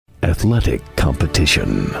athletic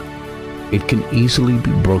competition. It can easily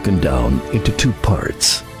be broken down into two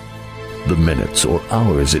parts: the minutes or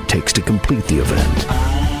hours it takes to complete the event,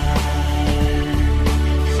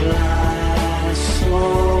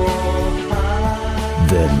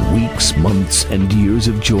 then weeks, months, and years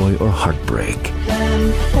of joy or heartbreak.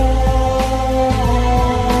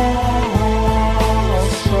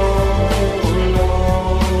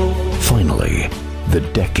 Finally, the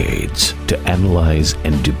decades to analyze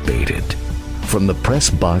and debate it. From the press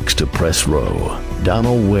box to press row,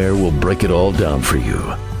 Donald Ware will break it all down for you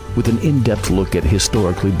with an in-depth look at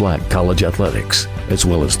historically black college athletics, as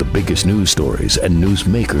well as the biggest news stories and news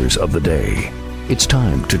makers of the day. It's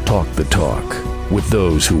time to talk the talk with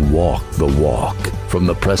those who walk the walk. From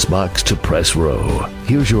the press box to press row,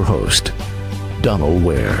 here's your host, Donald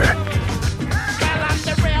Ware.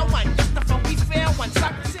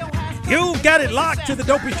 You've got it locked to the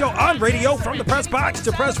Dopey Show on radio. From the press box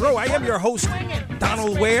to press row, I am your host,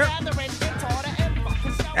 Donald Ware.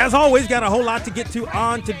 As always, got a whole lot to get to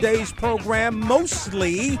on today's program,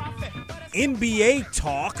 mostly NBA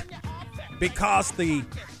talk, because the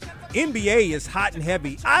NBA is hot and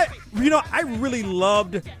heavy. I really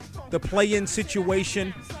loved the play-in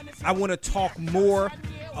situation. I want to talk more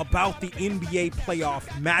about the NBA playoff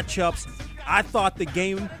matchups. I thought the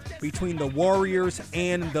game between the Warriors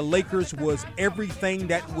and the Lakers was everything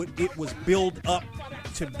that it was built up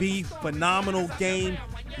to be. Phenomenal game.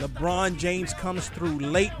 LeBron James comes through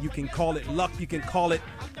late. You can call it luck. You can call it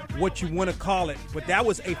what you want to call it. But that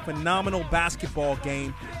was a phenomenal basketball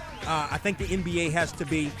game. I think the NBA has to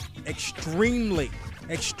be extremely,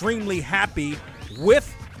 extremely happy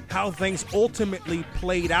with how things ultimately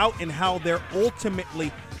played out and how they're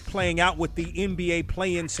ultimately playing out with the NBA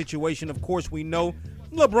play-in situation. Of course, we know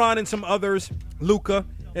LeBron and some others, Luka,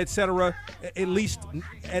 etc., at least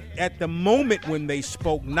at the moment when they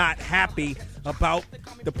spoke, not happy about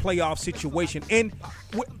the playoff situation. And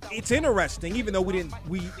it's interesting, even though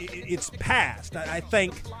it's past. I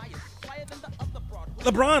think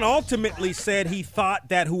LeBron ultimately said he thought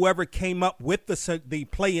that whoever came up with the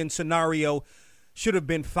play-in scenario should have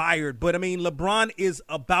been fired. But, I mean, LeBron is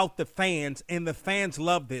about the fans, and the fans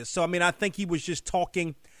love this. So, I mean, I think he was just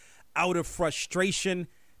talking out of frustration.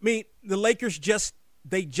 I mean, the Lakers just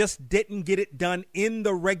didn't get it done in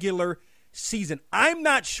the regular season. I'm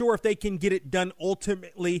not sure if they can get it done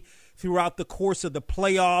ultimately throughout the course of the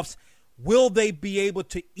playoffs. Will they be able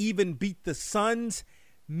to even beat the Suns?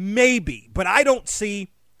 Maybe, but I don't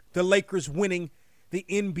see the Lakers winning the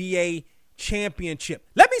NBA championship.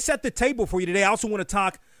 Let me set the table for you today. I also want to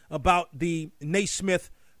talk about the Naismith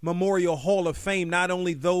Memorial Hall of Fame, not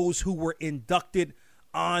only those who were inducted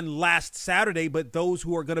on last Saturday, but those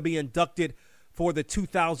who are going to be inducted for the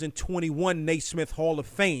 2021 Naismith Hall of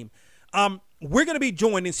Fame. We're going to be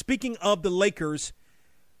joined, and speaking of the Lakers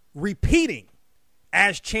repeating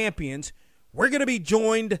as champions, we're going to be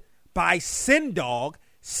joined by Sendog.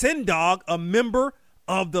 Sendog, a member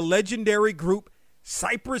of the legendary group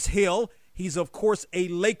Cypress Hill. He's, of course, a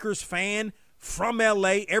Lakers fan from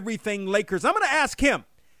L.A., everything Lakers. I'm going to ask him,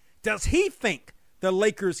 does he think the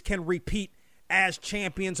Lakers can repeat as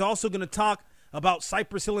champions? Also going to talk about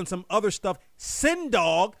Cypress Hill and some other stuff.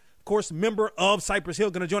 Sendog, of course, member of Cypress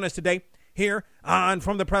Hill, going to join us today here on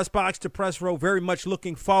From the Press Box to Press Row. Very much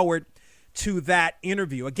looking forward to that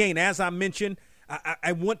interview. Again, as I mentioned,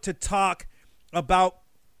 I want to talk about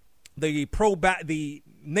the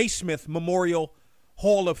Naismith Memorial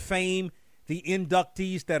Hall of Fame, the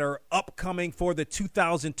inductees that are upcoming for the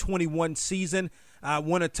 2021 season. I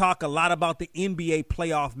want to talk a lot about the NBA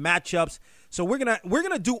playoff matchups. So we're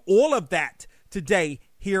gonna do all of that today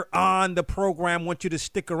here on the program. I want you to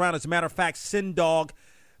stick around. As a matter of fact, Sendog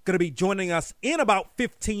going to be joining us in about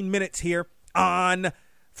 15 minutes here on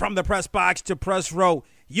From the Press Box to Press Row.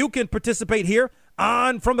 You can participate here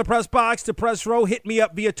on From the Press Box to Press Row. Hit me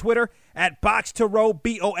up via Twitter at Box to Row,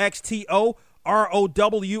 BOXTOROW,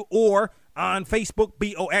 or on Facebook,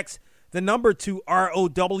 BOX, the number 2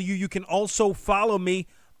 ROW. You can also follow me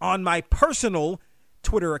on my personal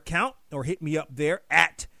Twitter account, or hit me up there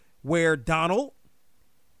at Where Donald.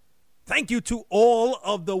 Thank you to all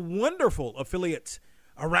of the wonderful affiliates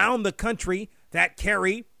around the country that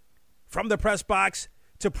carry From the Press Box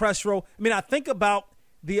to Press Row. I mean, I think about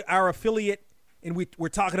our affiliate, and we're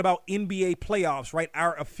talking about NBA playoffs, right?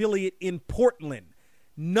 Our affiliate in Portland,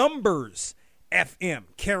 Numbers FM,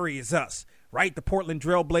 carries us, right? The Portland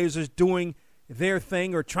Trail Blazers doing their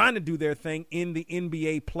thing, or trying to do their thing in the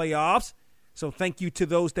NBA playoffs. So thank you to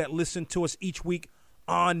those that listen to us each week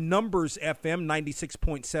on Numbers FM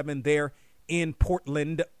 96.7 there in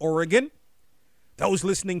Portland, Oregon. Those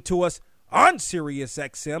listening to us on Sirius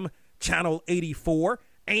XM Channel 84,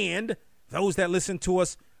 and those that listen to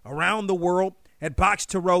us around the world at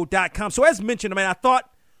boxtorow.com. So as mentioned, I mean, I thought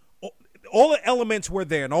all the elements were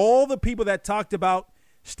there, and all the people that talked about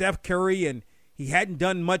Steph Curry and he hadn't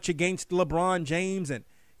done much against LeBron James, and,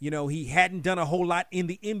 you know, he hadn't done a whole lot in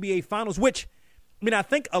the NBA Finals, which, I mean, I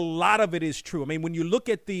think a lot of it is true. I mean, when you look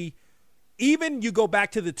at even you go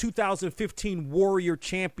back to the 2015 Warrior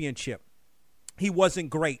Championship, he wasn't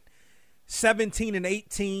great. 17 and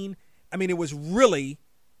 18, I mean, it was really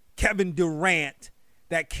Kevin Durant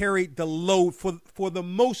that carried the load for the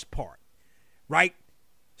most part, right?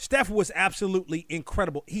 Steph was absolutely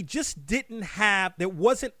incredible. He just there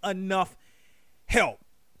wasn't enough help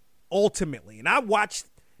ultimately. And I watched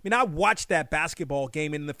that basketball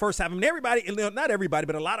game in the first half. I mean, not everybody,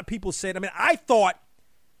 but a lot of people said, I mean, I thought,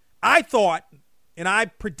 and I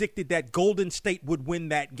predicted that Golden State would win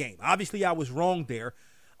that game. Obviously, I was wrong there.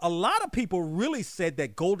 A lot of people really said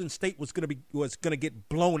that Golden State was going to get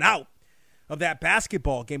blown out of that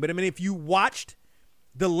basketball game. But I mean, if you watched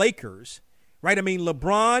the Lakers, right? I mean,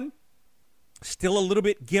 LeBron still a little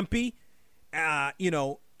bit gimpy.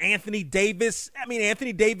 Anthony Davis. I mean,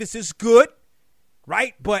 Anthony Davis is good,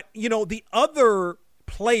 right? But the other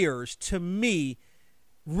players, to me,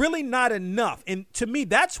 really not enough. And to me,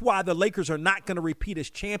 that's why the Lakers are not going to repeat as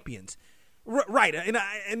champions. Right.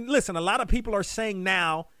 And listen, a lot of people are saying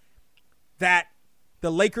now that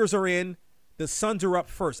the Lakers are in, the Suns are up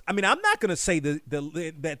first. I mean, I'm not going to say that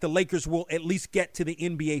the Lakers will at least get to the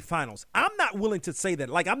NBA Finals. I'm not willing to say that.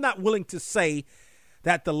 Like, I'm not willing to say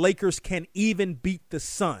that the Lakers can even beat the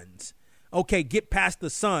Suns. Okay, get past the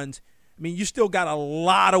Suns. I mean, you still got a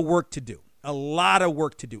lot of work to do. A lot of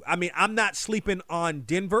work to do. I mean, I'm not sleeping on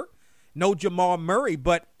Denver. No Jamal Murray.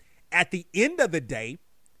 But at the end of the day,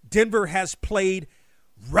 Denver has played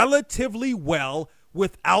relatively well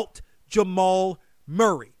without Jamal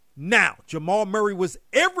Murray. Now, Jamal Murray was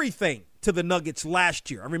everything to the Nuggets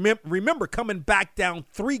last year. I remember coming back down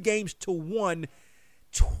 3-1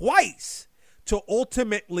 twice to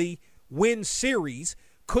ultimately win series.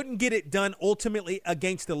 Couldn't get it done ultimately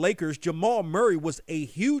against the Lakers. Jamal Murray was a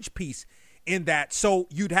huge piece in that. So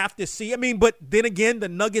you'd have to see. I mean, but then again, the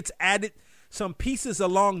Nuggets added some pieces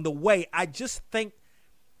along the way. I just think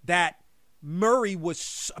that Murray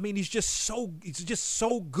he's just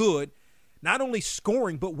so good, not only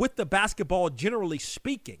scoring, but with the basketball, generally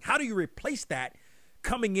speaking. How do you replace that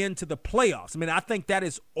coming into the playoffs? I mean, I think that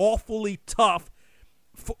is awfully tough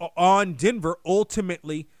on Denver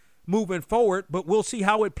ultimately moving forward, but we'll see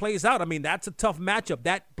how it plays out. I mean, that's a tough matchup.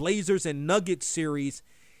 That Blazers and Nuggets series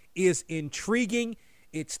is intriguing.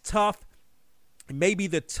 It's tough. Maybe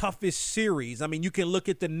the toughest series. I mean, you can look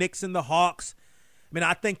at the Knicks and the Hawks. I mean,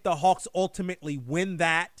 I think the Hawks ultimately win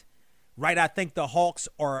that, right? I think the Hawks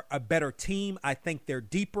are a better team. I think they're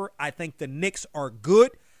deeper. I think the Knicks are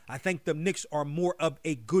good. I think the Knicks are more of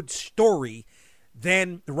a good story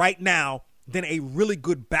than a really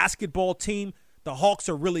good basketball team. The Hawks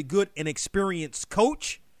are really good, an experienced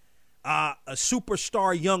coach, a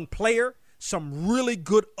superstar young player, some really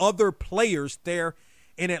good other players there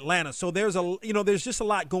in Atlanta. So there's just a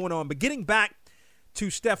lot going on. But getting back to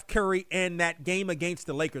Steph Curry and that game against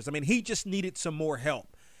the Lakers, I mean, he just needed some more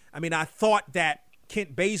help. I mean, I thought that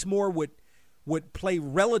Kent Bazemore would play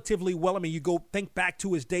relatively well. I mean, you go think back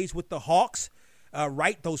to his days with the Hawks,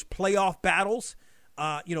 right? Those playoff battles.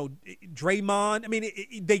 Draymond, I mean,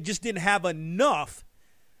 they just didn't have enough.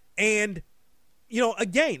 And,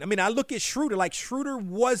 again, I mean, I look at Schroeder, like Schroeder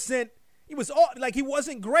he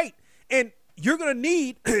wasn't great. And you're going to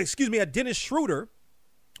need, a Dennis Schroeder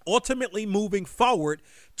ultimately moving forward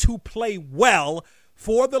to play well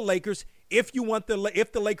for the Lakers if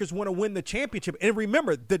the Lakers want to win the championship. And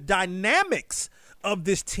remember, the dynamics of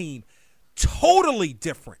this team totally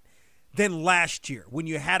different than last year when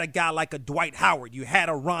you had a guy like a Dwight Howard, you had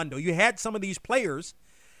a Rondo, you had some of these players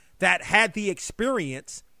that had the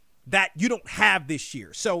experience that you don't have this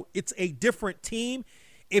year. So it's a different team.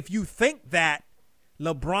 If you think that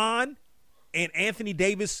LeBron and Anthony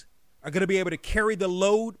Davis are going to be able to carry the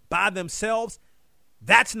load by themselves,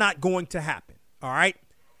 that's not going to happen. All right.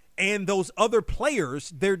 And those other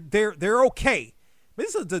players, they're okay.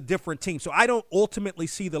 This is a different team. So I don't ultimately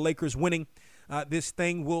see the Lakers winning this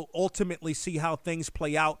thing. We'll ultimately see how things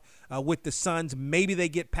play out with the Suns. Maybe they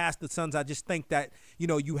get past the Suns. I just think that,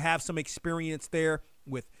 you have some experience there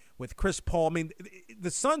with Chris Paul. I mean,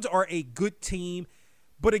 the Suns are a good team.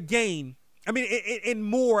 But again, I mean, and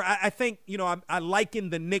more, I think, I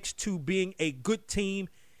liken the Knicks to being a good team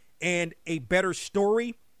and a better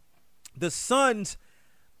story. The Suns,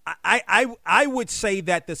 I would say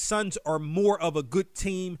that the Suns are more of a good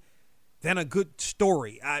team than a good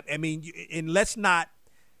story. I mean, and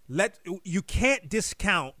you can't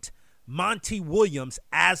discount Monty Williams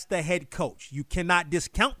as the head coach. You cannot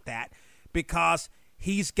discount that because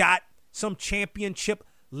he's got some championship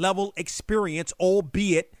level experience,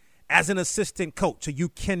 albeit as an assistant coach. So you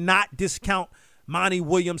cannot discount Monty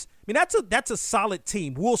Williams. I mean, that's a solid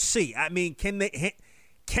team. We'll see. I mean, can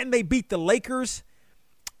they beat the Lakers?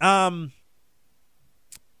 I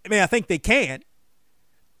think they can.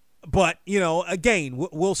 But, again,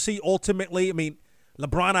 we'll see ultimately. I mean,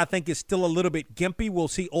 LeBron, I think, is still a little bit gimpy. We'll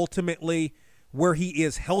see ultimately where he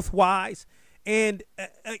is health-wise. And,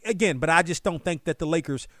 again, but I just don't think that the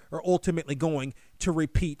Lakers are ultimately going to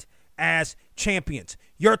repeat as champions.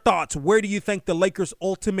 Your thoughts, where do you think the Lakers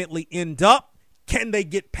ultimately end up? Can they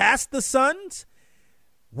get past the Suns?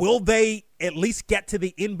 Will they at least get to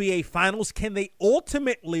the NBA Finals? Can they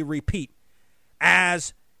ultimately repeat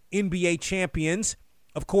as NBA champions?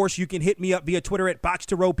 Of course, you can hit me up via Twitter at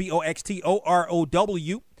Boxtorow,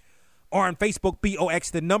 BOXTOROW, or on Facebook,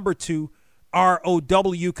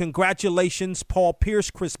 BOX2ROW. Congratulations, Paul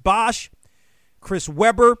Pierce, Chris Bosh, Chris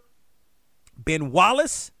Webber, Ben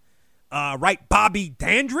Wallace, Bobby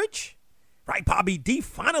Dandridge, Bobby D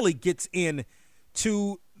finally gets in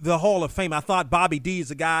to the Hall of Fame. I thought Bobby D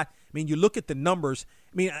is a guy. I mean, you look at the numbers.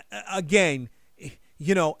 I mean, again,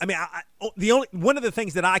 one of the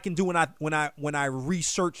things that I can do when I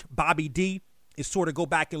research Bobby D is sort of go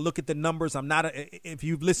back and look at the numbers. If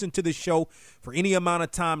you've listened to this show for any amount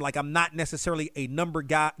of time, I'm not necessarily a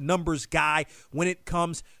numbers guy when it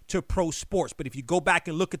comes to pro sports. But if you go back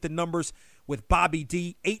and look at the numbers with Bobby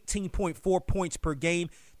D, 18.4 points per game,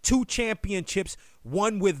 2 championships,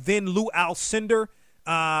 one with then Lou Alcindor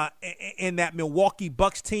and that Milwaukee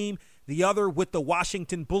Bucks team, the other with the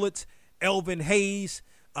Washington Bullets, Elvin Hayes,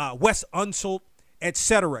 Wes Unseld,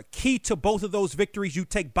 etc. Key to both of those victories, you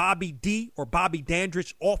take Bobby D or Bobby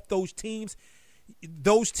Dandridge off those teams.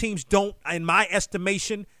 Those teams don't, in my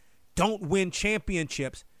estimation, don't win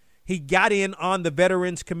championships. He got in on the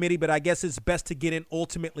Veterans Committee, but I guess it's best to get in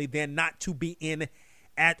ultimately than not to be in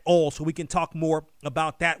at all. So we can talk more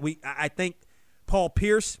about that. I think Paul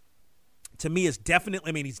Pierce, to me, is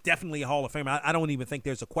definitely, he's definitely a Hall of Famer. I don't even think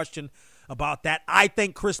there's a question about that. I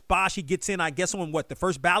think Chris Bosh, he gets in, I guess, on the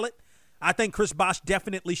first ballot? I think Chris Bosh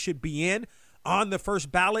definitely should be in on the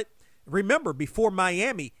first ballot. Remember, before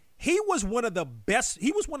Miami, he was one of the best.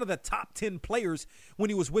 He was one of the top 10 players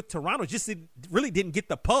when he was with Toronto. Just really didn't get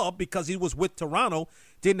the pub because he was with Toronto,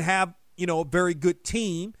 didn't have, a very good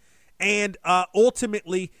team. And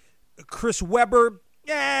ultimately, Chris Webber,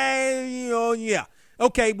 yeah.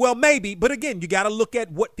 Okay, well, maybe. But again, you got to look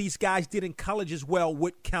at what these guys did in college as well,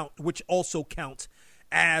 which also counts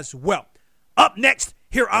as well. Up next,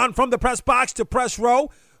 here on From the Press Box to Press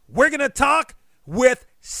Row, we're going to talk with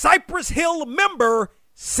Cypress Hill member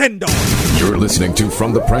Sendor. You're listening to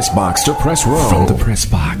From the Press Box to Press Row. From the Press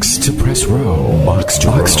Box to Press Row. Box to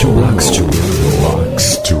row. Box to row.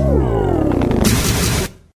 Box to row.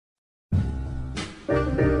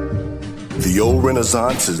 The old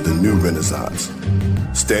Renaissance is the new Renaissance,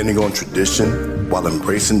 standing on tradition while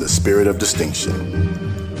embracing the spirit of distinction.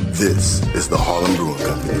 This is the Harlem Brewing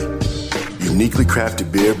Company. Uniquely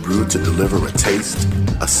crafted beer brewed to deliver a taste,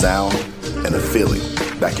 a sound, and a feeling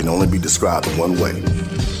that can only be described in one way,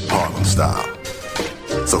 Harlem style.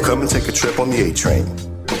 So come and take a trip on the A train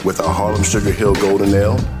with our Harlem Sugar Hill Golden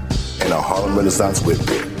Ale and our Harlem Renaissance Wit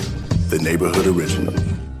Beer, the neighborhood original.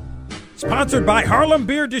 Sponsored by Harlem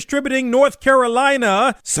Beer Distributing North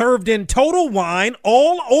Carolina, served in Total Wine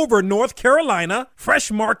all over North Carolina,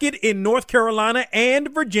 Fresh Market in North Carolina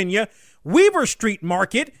and Virginia, Weaver Street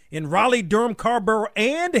Market in Raleigh, Durham, Carrboro,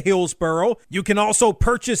 and Hillsborough. You can also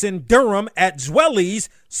purchase in Durham at Zwelly's,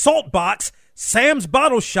 Saltbox, Sam's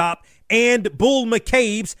Bottle Shop, and Bull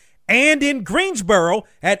McCabe's, and in Greensboro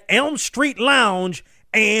at Elm Street Lounge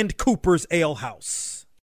and Cooper's Ale House.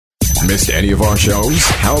 Missed any of our shows?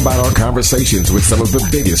 How about our conversations with some of the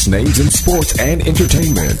biggest names in sports and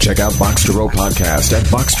entertainment? Check out Box to Row Podcast at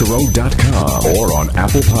boxtorow.com or on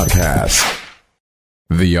Apple Podcasts.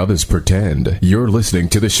 The others pretend. You're listening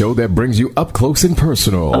to the show that brings you up close and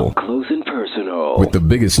personal. Up close and personal. With the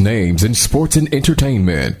biggest names in sports and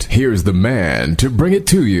entertainment. Here's the man to bring it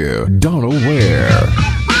to you, Donald Ware.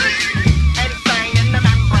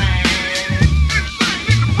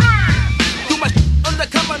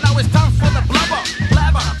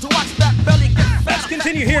 Let's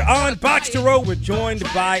continue here on Box to Row. We're joined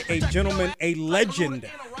by a gentleman, a legend,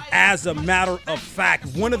 as a matter of fact,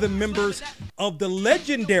 one of the members of the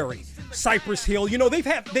legendary Cypress Hill.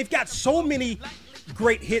 They've got so many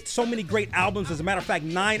great hits, so many great albums. As a matter of fact,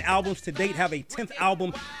 9 albums to date, have a 10th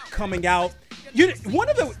album coming out. One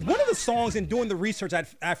of the songs in doing the research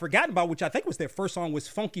I'd forgotten about, which I think was their first song, was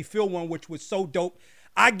Funky Phil one, which was so dope.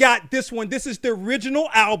 I got this one. This is the original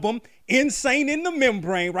album, Insane in the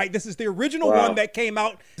Membrane, right? This is the original one that came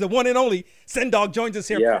out. The one and only. Sendog joins us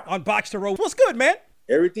here on Box to Row. What's good, man?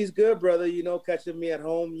 Everything's good, brother. Catching me at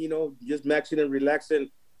home, just maxing and relaxing,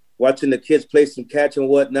 watching the kids play some catch and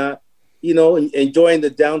whatnot, enjoying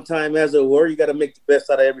the downtime, as it were. You got to make the best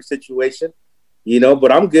out of every situation,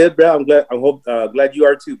 but I'm good, bro. I'm glad you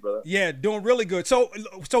are too, brother. Yeah, doing really good. So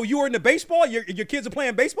you were in the baseball? Your kids are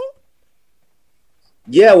playing baseball?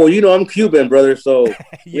 Yeah, well, I'm Cuban, brother, so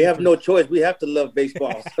we have no choice. We have to love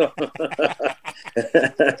baseball. So.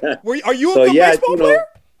 Are you a good baseball player?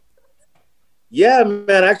 Yeah,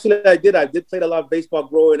 man. Actually, I did. I did play a lot of baseball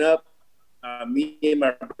growing up. Me and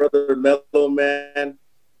my brother Mello, man,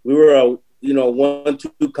 we were a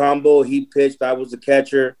 1-2 combo. He pitched, I was the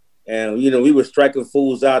catcher, and we were striking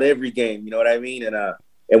fools out every game. You know what I mean?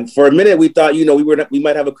 And for a minute, we thought we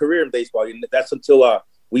might have a career in baseball. That's until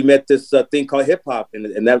we met this thing called hip hop,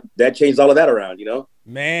 and that changed all of that around.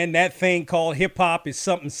 Man, that thing called hip hop is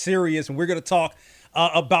something serious, and we're going to talk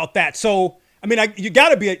about that. So, I mean, you got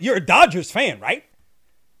to be you're a Dodgers fan, right?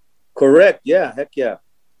 Correct. Yeah. Heck yeah.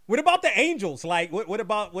 What about the Angels? Like, what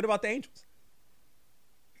about the Angels?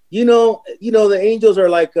 The Angels are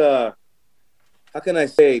like, how can I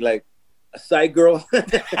say, like a side girl.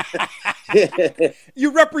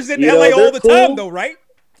 You represent LA all the time, though, right?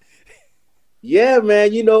 Yeah,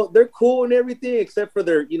 man. They're cool and everything, except for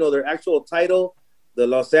their actual title, the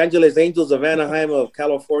Los Angeles Angels of Anaheim of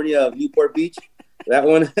California of Newport Beach. That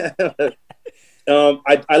one.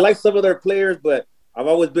 I like some of their players, but I've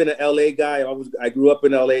always been an LA guy. I grew up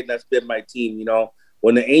in LA, and that's been my team.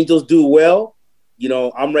 When the Angels do well,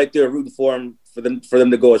 I'm right there rooting for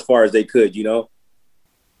them to go as far as they could.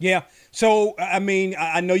 Yeah. So I mean,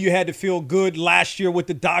 I know you had to feel good last year with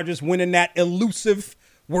the Dodgers winning that elusive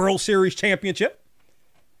World Series championship.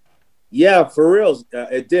 Yeah, for real,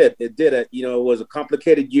 it did. It did. It was a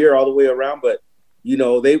complicated year all the way around, but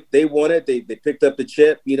they won it. They picked up the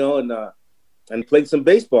chip, and played some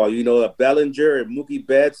baseball. Bellinger and Mookie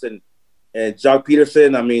Betts and Jock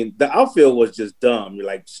Peterson. I mean, the outfield was just dumb. You're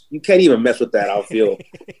like, you can't even mess with that outfield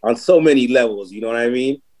on so many levels. You know what I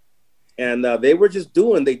mean? And they were just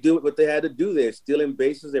they do what they had to do. They're stealing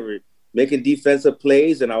bases. They were making defensive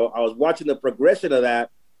plays, and I was watching the progression of that.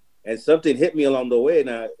 And something hit me along the way,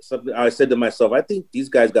 and I said to myself, I think these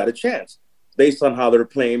guys got a chance based on how they're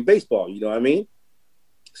playing baseball. You know what I mean?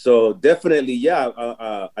 So definitely, yeah,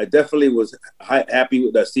 I definitely was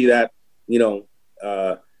happy to see that,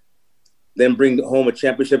 then bring home a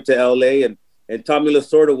championship to LA, and Tommy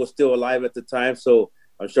Lasorda was still alive at the time, so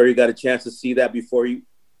I'm sure he got a chance to see that before he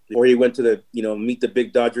went to meet the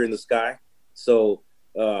big Dodger in the sky. So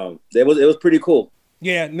it was pretty cool.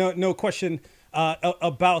 Yeah, no question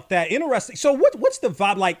about that. Interesting. So what's the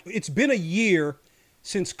vibe like? It's been a year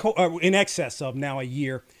since in excess of now a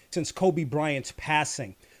year since Kobe Bryant's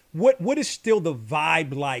passing. What is still the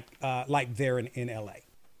vibe like there in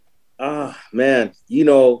LA? Man,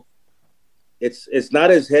 it's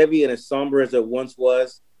not as heavy and as somber as it once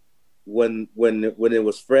was when it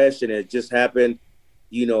was fresh and it just happened.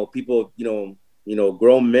 People,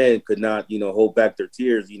 grown men could not, hold back their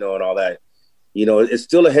tears, and all that. It's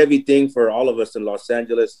still a heavy thing for all of us in Los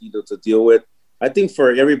Angeles, to deal with. I think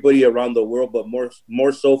for everybody around the world, but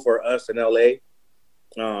more so for us in LA,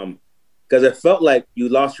 because it felt like you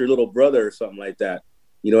lost your little brother or something like that.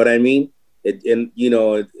 You know what I mean? That's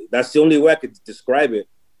the only way I could describe it.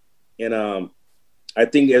 And I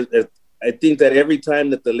think that every time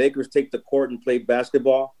that the Lakers take the court and play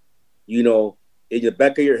basketball, in the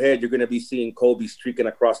back of your head, you're going to be seeing Kobe streaking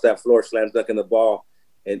across that floor, slam dunking the ball.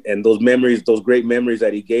 And those memories, those great memories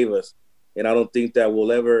that he gave us. And I don't think that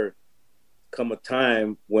will ever come a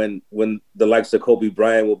time when the likes of Kobe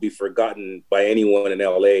Bryant will be forgotten by anyone in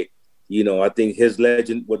LA. I think his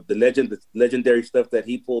the legendary stuff that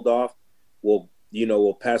he pulled off will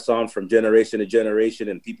pass on from generation to generation,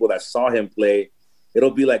 and people that saw him play,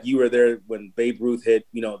 it'll be like you were there when Babe Ruth hit,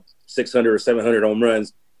 600 or 700 home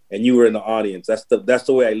runs and you were in the audience. That's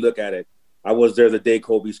the way I look at it. I was there the day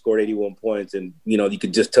Kobe scored 81 points, and you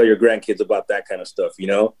could just tell your grandkids about that kind of stuff,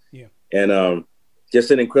 Yeah. And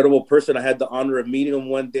just an incredible person. I had the honor of meeting him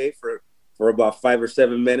one day for about 5 or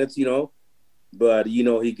 7 minutes, But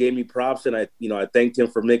he gave me props, and I thanked him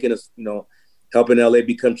for making us, helping LA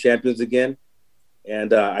become champions again.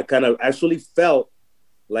 And I kind of actually felt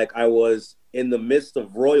like I was in the midst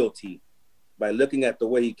of royalty by looking at the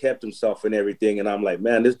way he kept himself and everything. And I'm like,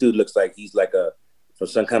 man, this dude looks like he's like from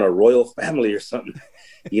some kind of royal family or something.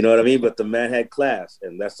 You know what I mean? But the man had class,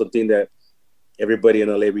 and that's something that everybody in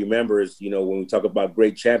LA remembers. You know, when we talk about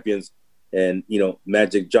great champions and, you know,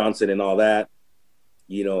 Magic Johnson and all that,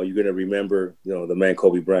 you know, you're gonna remember, you know, the man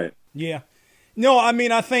Kobe Bryant. Yeah. No, I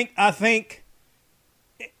mean, I think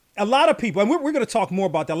a lot of people, and we're going to talk more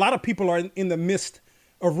about that. A lot of people are in the midst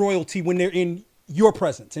of royalty when they're in your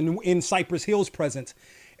presence and in Cypress Hill's presence.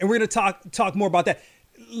 And we're going to talk more about that.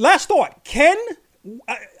 Last thought,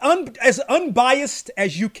 as unbiased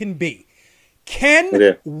as you can be,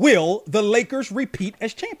 will the Lakers repeat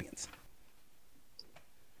as champions?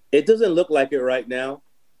 It doesn't look like it right now.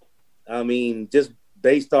 I mean, just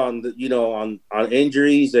based on the, you know, on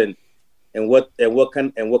injuries and what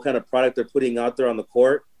kind of product they're putting out there on the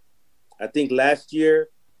court. I think last year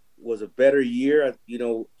was a better year, you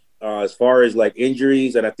know, as far as like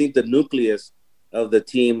injuries, and I think the nucleus of the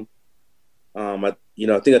team, I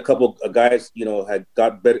think a couple of guys, you know, had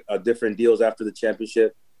got better, different deals after the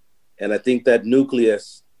championship, and I think that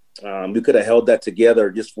nucleus, we could have held that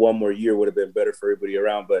together. Just one more year would have been better for everybody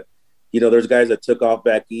around. But you know, there's guys that took off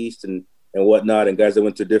back east and whatnot, and guys that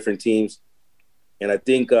went to different teams, and I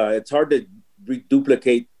think it's hard to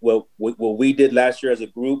duplicate what we did last year as a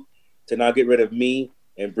group. To not get rid of me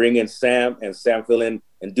and bring in Sam and Sam fill in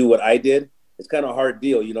and do what I did, it's kind of a hard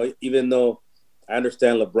deal, you know, even though I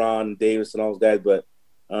understand LeBron, Davis, and all those guys, but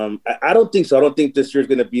I don't think so. I don't think this year's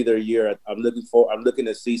going to be their year. I'm looking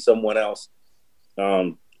to see someone else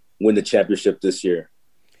win the championship this year.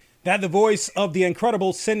 That the voice of the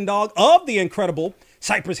incredible Sin Dog of the incredible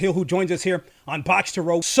Cypress Hill, who joins us here on Box to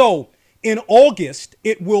Row. So in August,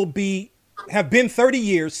 it will have been 30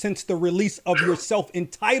 years since the release of your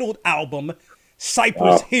self-entitled album,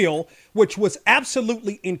 Cypress Hill, which was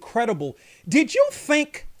absolutely incredible. Did you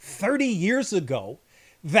think 30 years ago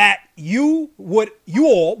that you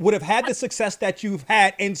all would have had the success that you've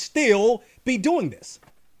had and still be doing this?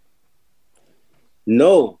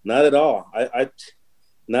 No, not at all. I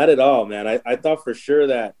not at all, man. I thought for sure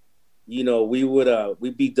that, you know,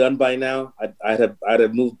 we'd be done by now. I'd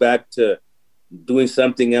have moved back to doing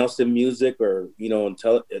something else in music, or, you know,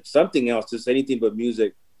 until it's something else, just anything but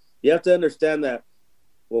music. You have to understand that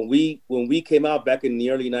when we came out back in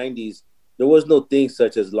the early 90s, there was no thing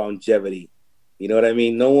such as longevity. You know what I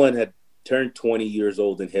mean? No one had turned 20 years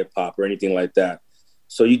old in hip hop or anything like that.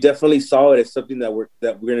 So you definitely saw it as something that we're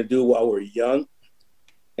going to do while we're young,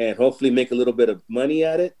 and hopefully make a little bit of money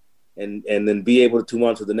at it, and then be able to move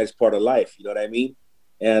on to the next part of life. You know what I mean?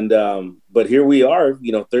 And, but here we are,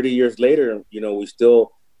 you know, 30 years later, you know, we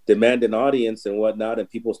still demand an audience and whatnot, and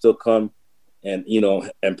people still come and, you know,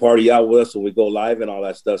 and party out with us when we go live and all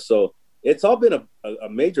that stuff. So it's all been a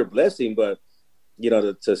major blessing. But, you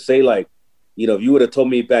know, to say, like, you know, if you would have told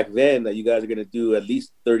me back then that you guys are going to do at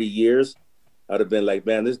least 30 years, I'd have been like,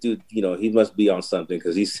 man, this dude, you know, he must be on something,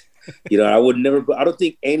 because he's, you know, I don't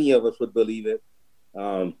think any of us would believe it.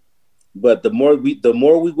 But the more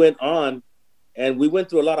we went on, and we went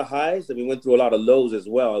through a lot of highs and we went through a lot of lows as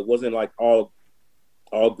well. It wasn't like all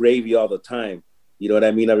gravy all the time. You know what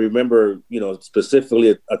I mean? I remember, you know,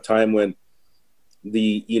 specifically a time when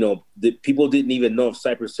the people didn't even know if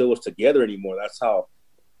Cypress Hill was together anymore.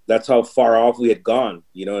 That's how far off we had gone,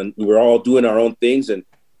 you know, and we were all doing our own things and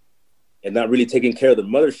not really taking care of the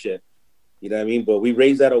mothership. You know what I mean? But we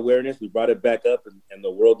raised that awareness. We brought it back up, and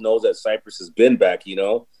the world knows that Cypress has been back, you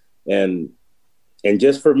know, and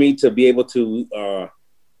just for me to be able to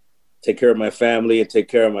take care of my family and take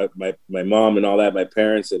care of my mom and all that, my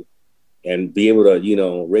parents, and be able to, you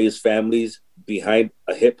know, raise families behind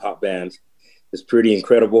a hip hop band is pretty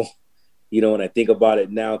incredible. You know, when I think about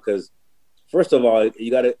it now, because first of all,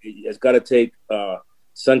 it's got to take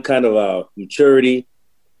some kind of maturity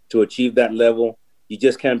to achieve that level. You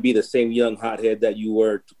just can't be the same young hothead that you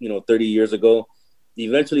were, you know, 30 years ago.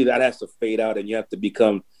 Eventually that has to fade out, and you have to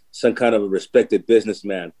become some kind of a respected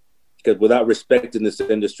businessman, because without respect in this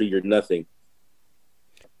industry, you're nothing.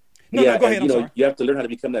 Go ahead. You know, you have to learn how to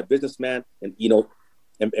become that businessman, and, you know,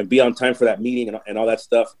 and be on time for that meeting and all that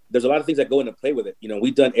stuff. There's a lot of things that go into play with it. You know,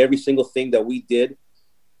 we've done every single thing that we did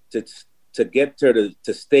to get to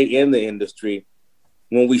stay in the industry.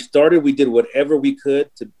 When we started, we did whatever we could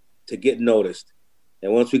to get noticed.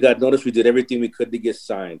 And once we got noticed, we did everything we could to get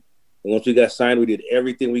signed. And once we got signed, we did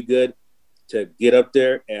everything we could to get up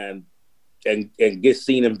there and get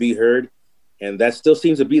seen and be heard. And that still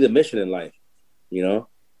seems to be the mission in life, you know?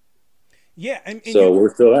 Yeah. And so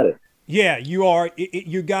we're still at it. Yeah, you are.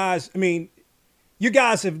 You guys, I mean, you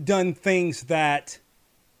guys have done things that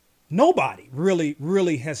nobody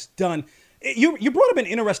really has done. You brought up an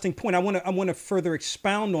interesting point. I want to further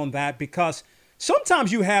expound on that, because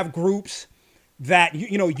sometimes you have groups that,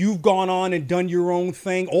 you know, you've gone on and done your own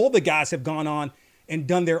thing. All the guys have gone on and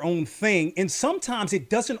done their own thing. And sometimes it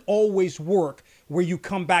doesn't always work where you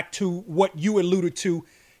come back to what you alluded to,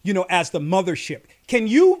 you know, as the mothership. Can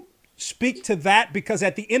you speak to that? Because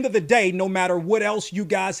at the end of the day, no matter what else you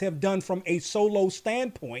guys have done from a solo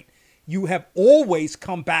standpoint, you have always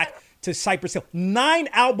come back to Cypress Hill. 9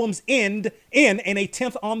 albums in and a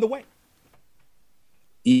 10th on the way.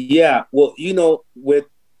 Yeah, well, you know, with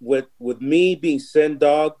me being Sen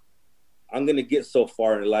Dog, I'm gonna get so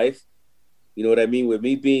far in life. You know what I mean? With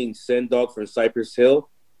me being Sen Dog from Cypress Hill,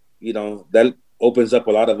 you know, that opens up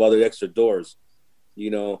a lot of other extra doors. You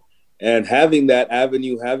know, and having that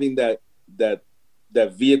avenue, having that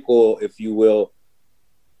vehicle, if you will,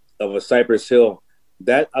 of a Cypress Hill,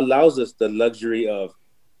 that allows us the luxury of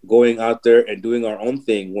going out there and doing our own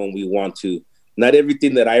thing when we want to. Not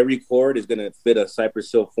everything that I record is going to fit a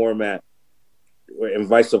Cypress Hill format, and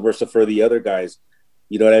vice versa for the other guys.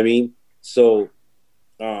 You know what I mean? So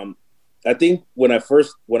I think when I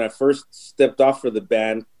first stepped off for the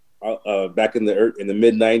band back in the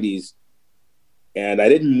mid 90s, and I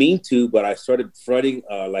didn't mean to, but I started fronting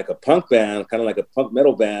like a punk band, kind of like a punk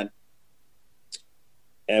metal band.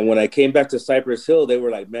 And when I came back to Cypress Hill, they were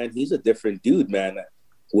like, man, he's a different dude, man.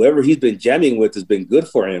 Whoever he's been jamming with has been good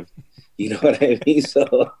for him. You know what I mean?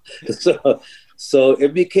 So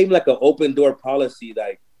it became like an open door policy.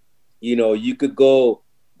 Like, you know, you could go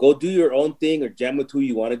do your own thing or jam with who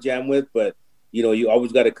you want to jam with, but, you know, you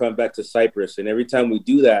always got to come back to Cypress. And every time we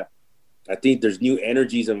do that, I think there's new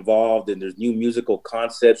energies involved, and there's new musical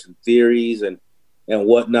concepts and theories and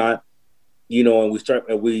whatnot, you know,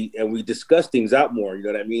 and we discuss things out more. You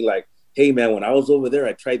know what I mean? Like, hey man, when I was over there,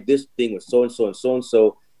 I tried this thing with so-and-so and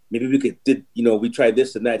so-and-so. Maybe we tried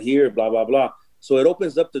this and that here, blah, blah, blah. So it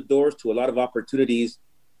opens up the doors to a lot of opportunities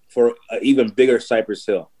for an even bigger Cypress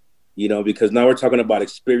Hill, you know, because now we're talking about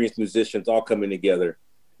experienced musicians all coming together.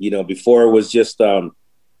 You know, before it was just, okay,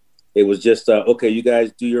 you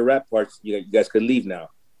guys do your rap parts. You guys can leave now.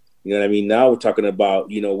 You know what I mean? Now we're talking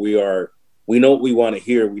about, you know, we know what we want to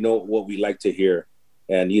hear. We know what we like to hear.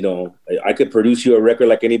 And, you know, I could produce you a record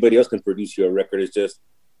like anybody else can produce you a record. It's just,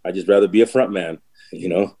 I just rather be a front man, you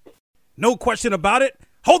know? No question about it.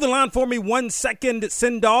 Hold the line for me 1 second,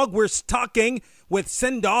 Sen Dog. We're talking with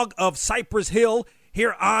Sen Dog of Cypress Hill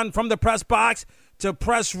here on From the Press Box to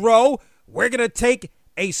Press Row. We're going to take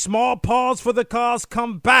a small pause for the cause,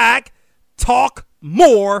 come back, talk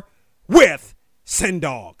more with Sen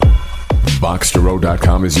Dog.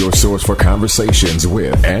 Box2Row.com is your source for conversations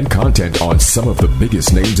with and content on some of the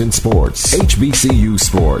biggest names in sports, HBCU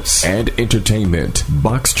sports, and entertainment.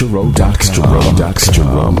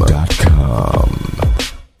 Box2Row.com.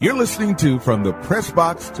 You're listening to From the Press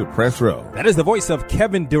Box to Press Row. That is the voice of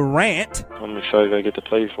Kevin Durant. I'm excited I get to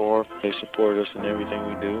play for them. They support us in everything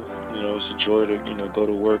we do. You know, it's a joy to, you know, go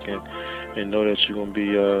to work and know that you're going to be,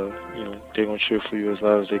 you know, they're going to cheer for you as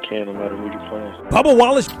loud as they can no matter who you're playing. Bubba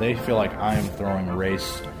Wallace. They feel like I am throwing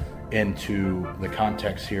race into the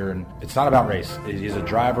context here, and it's not about race. He's a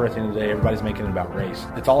driver. At the end of the day, everybody's making it about race.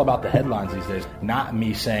 It's all about the headlines these days, not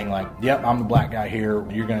me saying like, yep, I'm the black guy here,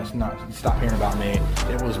 you're going to not stop hearing about me.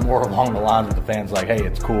 It was more along the lines of the fans like, hey,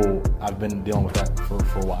 it's cool, I've been dealing with that for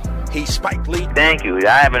a while. He's Spike Lee. Thank you.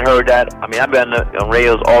 I haven't heard that. I mean, I've been on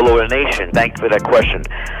radios all over the nation. Thank you for that question.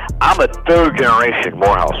 I'm a third generation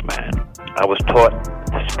Morehouse man. I was taught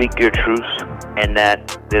to speak your truths, and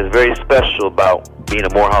that is very special about being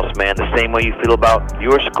a Morehouse man, the same way you feel about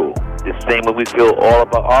your school, the same way we feel all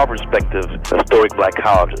about our respective historic black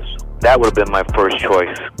colleges. That would have been my first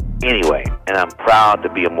choice anyway, and I'm proud to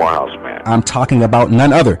be a Morehouse man. I'm talking about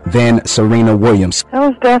none other than Serena Williams. That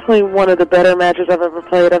was definitely one of the better matches I've ever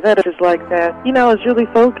played. I've had it just like that. You know, I was really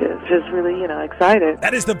focused, just really, you know, excited.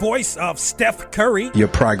 That is the voice of Steph Curry. Your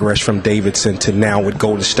progress from Davidson to now with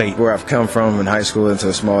Golden State. Where I've come from in high school into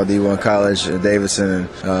a small D1 college at Davidson. And,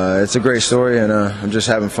 it's a great story, and I'm just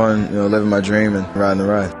having fun, you know, living my dream and riding the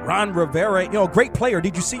ride. Ron Rivera, you know, great player.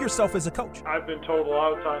 Did you see yourself as a coach? I've been told a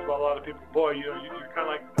lot of times by a lot of people, boy, you know, you're kind of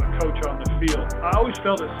like a coach on the field. I always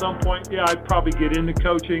felt at some point, yeah, I'd probably get into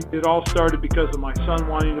coaching. It all started because of my son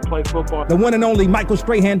wanting to play football. The one and only Michael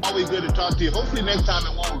Strahan. Always good to talk to you. Hopefully next time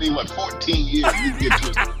it won't be, 14 years you get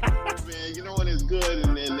to. Man, you know what is good,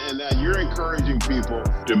 and and you're encouraging people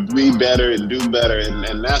to be better and do better,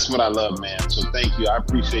 and that's what I love, man. So thank you. I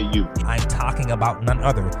appreciate you. I'm talking about none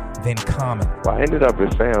other than Common. Well, I ended up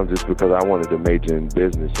at SAM just because I wanted to major in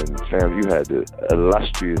business, and SAM, you had the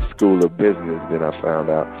illustrious school of business. Then I found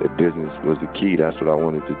out that business was the key. That's what I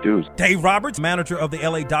wanted to do. Dave Roberts, manager of the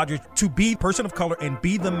LA Dodgers, to be a person of color and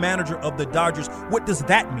be the manager of the Dodgers. What does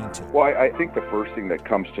that mean to you? Well, I think the first thing that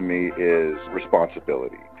comes to me is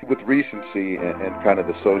responsibility. With recency and kind of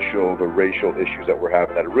the social, the racial issues that we're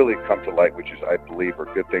having that really come to light, which is, I believe,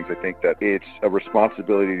 are good things. I think that it's a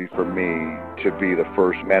responsibility for me to be the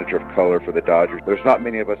first manager of color for the Dodgers. There's not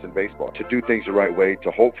many of us in baseball. To do things the right way, to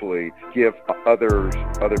hopefully give other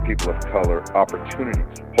people of color opportunities.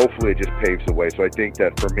 Hopefully it just paves the way. So I think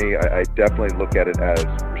that for me, I definitely look at it as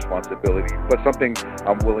responsibility, but something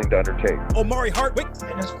I'm willing to undertake. Omari Hardwick.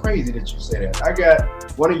 And it's crazy that you say that. I got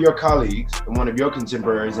one of your colleagues and one of your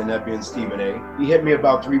contemporaries, and that being Stephen A. He hit me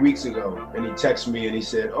about 3 weeks ago, and he texted me and he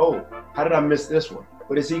said, "Oh, how did I miss this one?"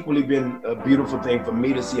 But it's equally been a beautiful thing for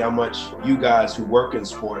me to see how much you guys who work in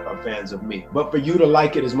sport are fans of me. But for you to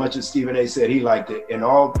like it as much as Stephen A. said he liked it, and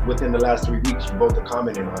all within the last 3 weeks, you both are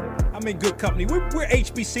commenting on it. I'm in good company. We're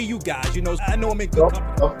HBCU guys, you know. I know I'm in good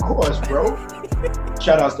company. Of course, bro.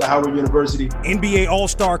 Shout outs to Howard University. NBA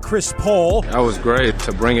All-Star Chris Paul. That was great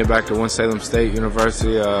to bring it back to Winston-Salem State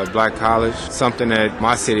University, Black College. Something that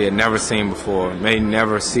my city had never seen before, may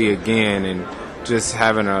never see again, and just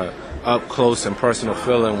having a up close and personal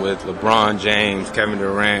feeling with LeBron James, Kevin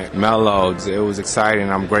Durant, Melo. It was exciting.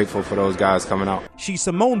 I'm grateful for those guys coming out. She's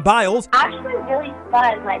Simone Biles. Actually, really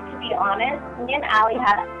fun. Like, to be honest, me and Allie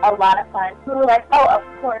had a lot of fun. We were like, oh, of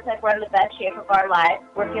course, like, we're in the best shape of our lives.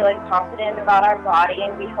 We're feeling confident about our body,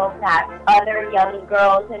 and we hope that other young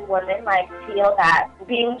girls and women, like, feel that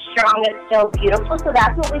being strong is so beautiful. So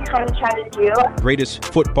that's what we kind of try to do. Greatest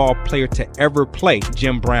football player to ever play,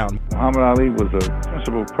 Jim Brown. Muhammad Ali was a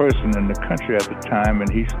principal person in the country at the time, and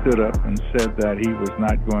he stood up and said that he was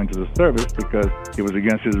not going to the service because it was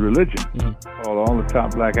against his religion. Called all the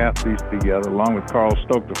top black athletes together, along with Carl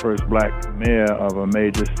Stoke, the first black mayor of a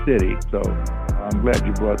major city. So I'm glad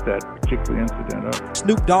you brought that particular incident up.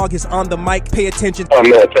 Snoop Dogg is on the mic. Pay attention. Oh,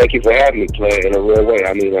 man, thank you for having me play in a real way.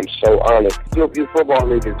 I mean, I'm so honored. Hillview Football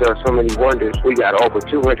League has done so many wonders. We got over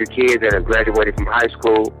 200 kids that have graduated from high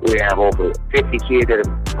school. We have over 50 kids that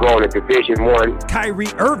have gone to Division I.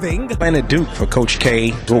 Kyrie Irving. Playing at Duke for Coach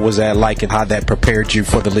K, what was that like and how that prepared you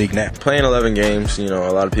for the league now? Playing 11 games, you know,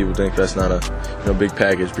 a lot of people think that's not a big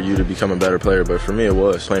package for you to become a better player, but for me it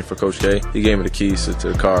was. Playing for Coach K, he gave me the keys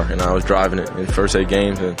to the car, and I was driving it in the first 8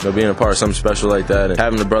 games, and being a part of something special like that and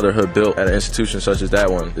having the brotherhood built at an institution such as that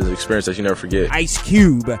one is an experience that you never forget. Ice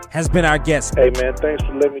Cube has been our guest. Hey man, thanks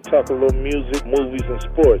for letting me talk a little music, movies, and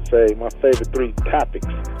sports. Hey, my favorite 3 topics.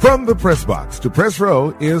 From the Press Box to Press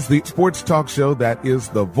Row is the sports talk show that is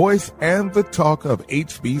the voice and the talk of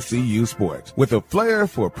HBCU sports, with a flair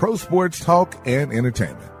for pro sports talk and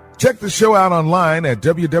entertainment. Check the show out online at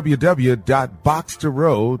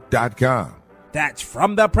www.boxtorow.com. That's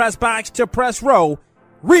From the Press Box to Press Row,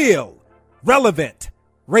 real, relevant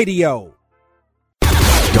radio.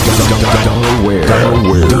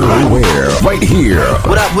 Delaware, right here.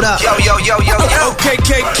 What up, what up? Yo, yo, yo, yo, yo.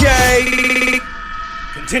 KKK.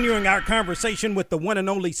 Continuing our conversation with the one and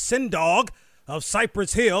only Sin Dog of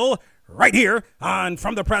Cypress Hill, right here on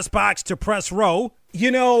From the Press Box to Press Row.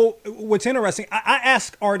 You know, what's interesting, I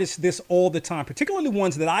ask artists this all the time, particularly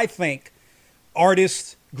ones that I think,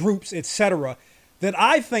 artists, groups, etc., that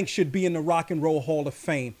I think should be in the Rock and Roll Hall of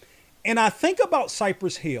Fame. And I think about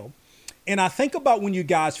Cypress Hill, and I think about when you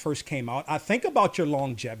guys first came out. I think about your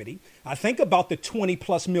longevity. I think about the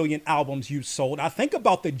 20+ million albums you sold. I think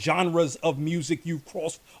about the genres of music you've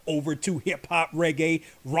crossed over to: hip hop, reggae,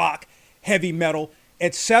 rock, heavy metal,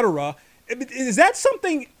 etc. Is that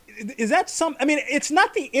something? I mean, it's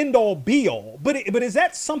not the end all be all, but is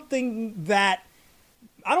that something that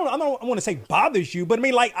I don't want to say bothers you, but I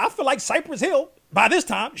mean, like, I feel like Cypress Hill by this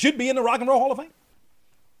time should be in the Rock and Roll Hall of Fame.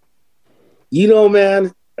 You know,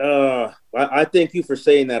 man, I thank you for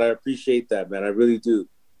saying that. I appreciate that, man. I really do.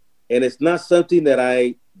 And it's not something that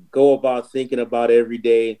I go about thinking about every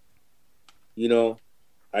day. You know,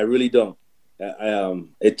 I really don't.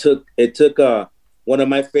 It took one of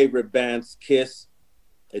my favorite bands, Kiss.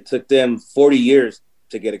 It took them 40 years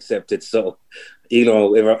to get accepted. So, you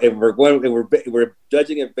know, if we're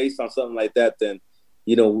judging it based on something like that, then,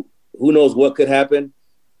 you know, who knows what could happen.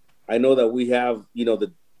 I know that we have, you know,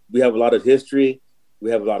 we have a lot of history, we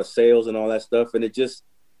have a lot of sales and all that stuff, and it's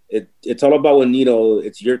all about when, you know,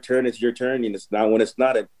 it's your turn, and it's not when it's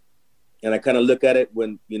not. And I kind of look at it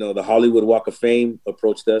when, you know, the Hollywood Walk of Fame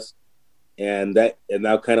approached us, and that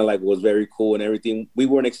kind of like was very cool and everything. We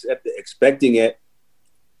weren't expecting it,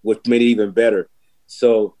 which made it even better.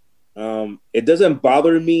 So it doesn't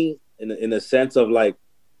bother me in a sense of like,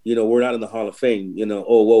 you know, we're not in the Hall of Fame, you know,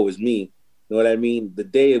 oh, woe is me. You know what I mean? The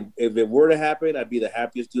day, if it were to happen, I'd be the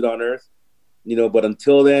happiest dude on earth, you know, but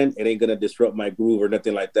until then, it ain't going to disrupt my groove or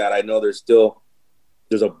nothing like that. I know there's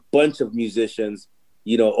a bunch of musicians,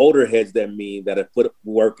 you know, older heads than me that have put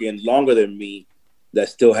work in longer than me that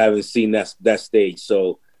still haven't seen that stage.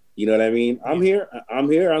 So, you know what I mean? I'm here,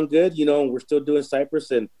 I'm good, you know, we're still doing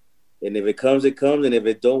Cypress, and if it comes, it comes, and if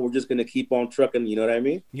it don't, we're just going to keep on trucking, you know what I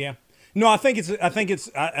mean? Yeah. No, I think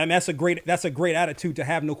and that's a great attitude to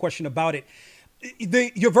have, no question about it.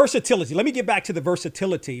 Your versatility. Let me get back to the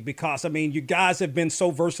versatility, because I mean, you guys have been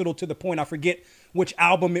so versatile to the point, I forget which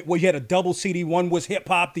album it was. You had a double CD. One was hip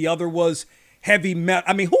hop, the other was heavy metal.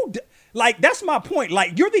 I mean, that's my point.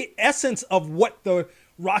 Like, you're the essence of what the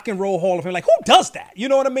Rock and Roll Hall of Fame, like, who does that? You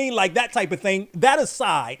know what I mean? Like, that type of thing. That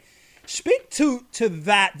aside, speak to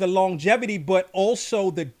that, the longevity, but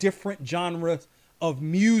also the different genres of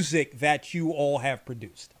music that you all have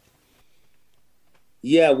produced.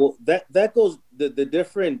 Yeah, well, that goes the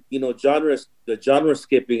different, you know, genres, the genre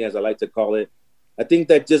skipping, as I like to call it. I think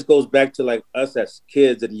that just goes back to like us as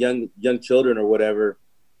kids and young children or whatever,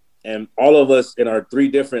 and all of us in our 3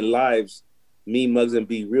 different lives, me, Muggs, and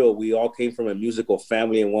Be Real, we all came from a musical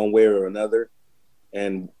family in one way or another,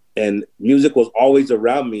 and music was always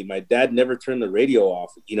around me. My dad never turned the radio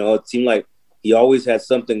off. You know, it seemed like he always had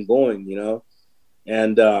something going, you know.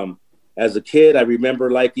 And as a kid, I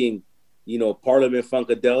remember liking, you know, Parliament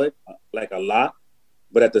Funkadelic like a lot,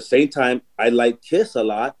 but at the same time, I liked Kiss a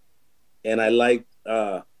lot, and I liked,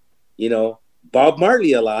 you know, Bob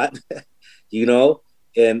Marley a lot, you know,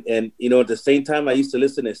 and you know, at the same time, I used to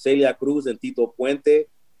listen to Celia Cruz and Tito Puente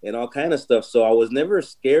and all kind of stuff. So I was never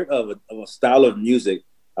scared of a style of music.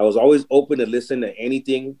 I was always open to listen to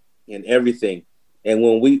anything and everything. And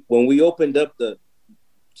when we opened up the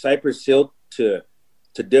Cypress Hill to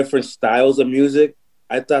different styles of music,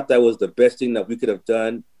 I thought that was the best thing that we could have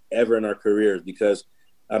done ever in our careers, because,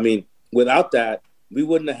 I mean, without that, we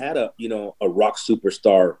wouldn't have had a rock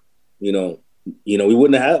superstar, you know, we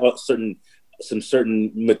wouldn't have had some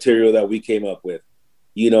certain material that we came up with,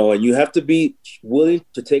 you know, and you have to be willing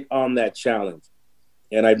to take on that challenge.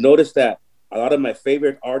 And I've noticed that a lot of my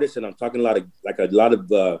favorite artists, and I'm talking a lot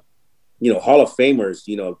of you know, Hall of Famers,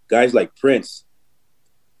 you know, guys like Prince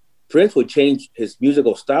would change his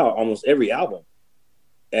musical style almost every album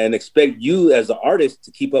and expect you as the artist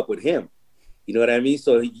to keep up with him. You know what I mean?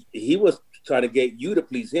 So he was trying to get you to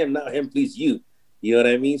please him, not him please you. You know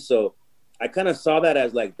what I mean? So I kind of saw that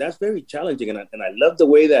as like, that's very challenging. And I love the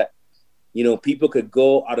way that, you know, people could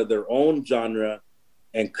go out of their own genre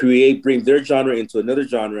and bring their genre into another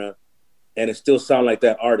genre, and it still sound like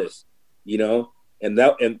that artist, you know? And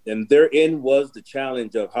therein was the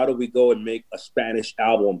challenge of, how do we go and make a Spanish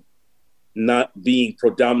album not being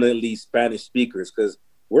predominantly Spanish speakers? Because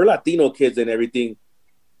we're Latino kids and everything,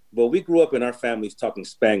 but we grew up in our families talking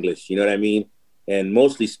Spanglish, you know what I mean? And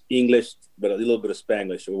mostly English, but a little bit of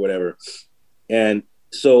Spanglish or whatever. And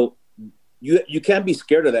so you can't be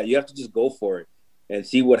scared of that. You have to just go for it and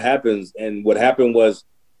see what happens. And what happened was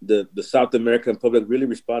the South American public really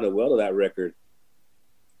responded well to that record.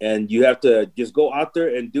 And you have to just go out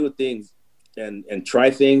there and do things and try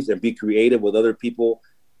things and be creative with other people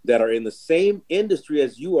that are in the same industry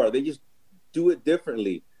as you are. They just do it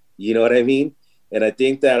differently. You know what I mean? And I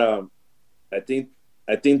think that I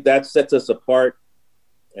think that sets us apart.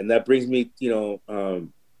 And that brings me, you know,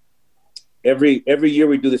 every year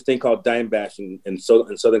we do this thing called Dime Bash in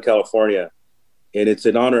Southern California, and it's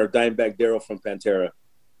in honor of Dimebag Darrell from Pantera.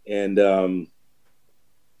 And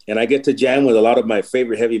I get to jam with a lot of my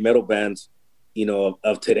favorite heavy metal bands, you know,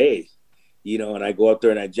 of today, you know, and I go up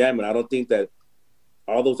there and I jam, and I don't think that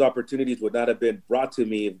all those opportunities would not have been brought to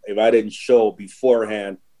me if I didn't show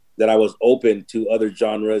beforehand that I was open to other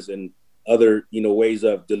genres and other, you know, ways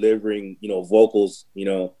of delivering, you know, vocals, you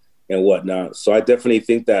know, and whatnot. So I definitely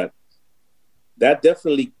think that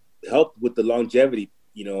definitely helped with the longevity.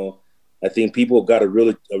 You know, I think people got a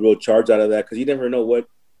real charge out of that, because you never know what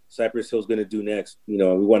Cypress Hill's going to do next. You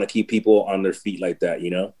know, we want to keep people on their feet like that, you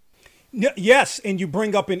know? Yes, and you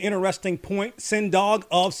bring up an interesting point. Sin Dog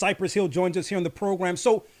of Cypress Hill joins us here on the program.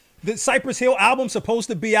 So the Cypress Hill album supposed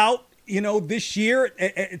to be out, you know, this year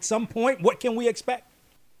at some point. What can we expect?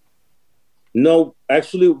 No,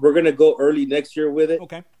 actually, we're going to go early next year with it.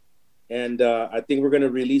 Okay. And I think we're going to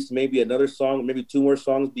release maybe another song, maybe 2 more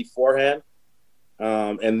songs beforehand,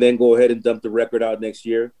 and then go ahead and dump the record out next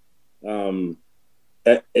year. And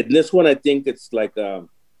this one, I think it's like,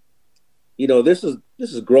 you this is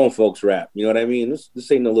grown folks rap. You know what I mean?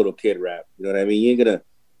 This ain't no little kid rap. You know what I mean?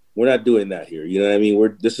 We're not doing that here. You know what I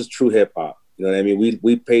mean? This is true hip hop. You know what I mean?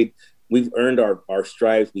 We've earned our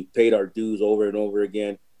stripes. We've paid our dues over and over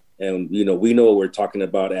again. And, we know what we're talking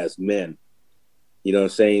about as men. You know what I'm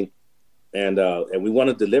saying? And we want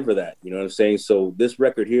to deliver that. You know what I'm saying? So this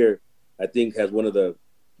record here, I think, has one of the,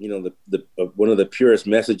 one of the purest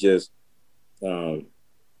messages as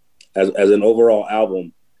an overall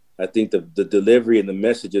album. I think the delivery and the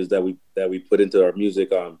messages that we put into our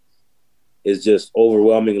music is just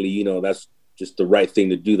overwhelmingly, that's just the right thing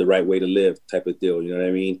to do, the right way to live type of deal. You know what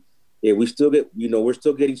I mean? Yeah, we still get, we're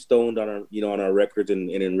still getting stoned on our, on our records and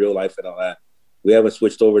in real life and all that. We haven't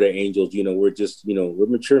switched over to Angels. We're just, we're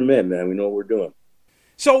mature men, man. We know what we're doing.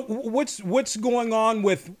 So what's going on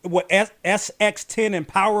with SX10 and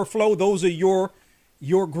Power Flow? Those are your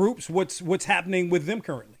groups. What's happening with them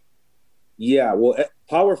currently? Yeah, well,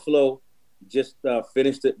 Power Flow just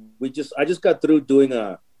finished it. I just got through doing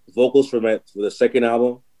vocals for the second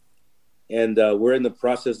album, and we're in the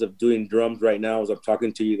process of doing drums right now as I'm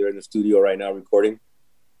talking to you. They're in the studio right now recording.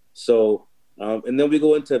 So, and then we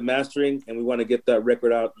go into mastering, and we want to get that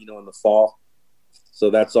record out, in the fall. So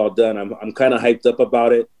that's all done. I'm kind of hyped up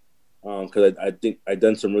about it because I think I've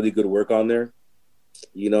done some really good work on there,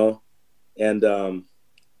 and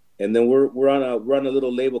then we're on a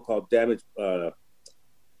little label called Damage Plan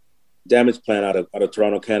out of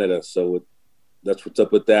Toronto, Canada. So that's what's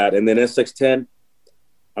up with that. And then SX10,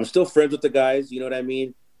 I'm still friends with the guys. You know what I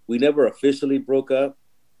mean? We never officially broke up.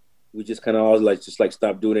 We just kind of always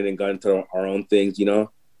stopped doing it and got into our own things,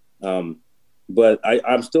 But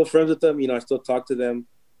I'm still friends with them. I still talk to them.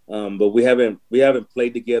 But we haven't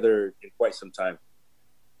played together in quite some time.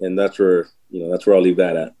 And that's where I'll leave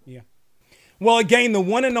that at. Yeah. Well, again, the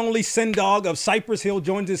one and only Sin Dog of Cypress Hill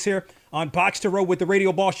joins us here on Box to Row with the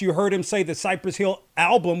Radio Boss. You heard him say the Cypress Hill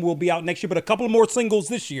album will be out next year, but a couple more singles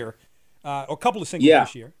this year, or a couple of singles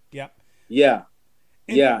this year. Yeah. Yeah.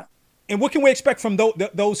 Yeah. And what can we expect from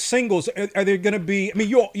those singles? Are there going to be? I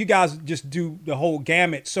mean, you guys just do the whole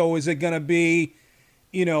gamut. So is it going to be?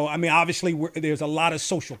 Obviously there's a lot of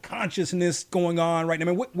social consciousness going on right now.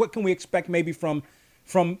 I mean, what can we expect maybe from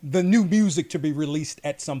the new music to be released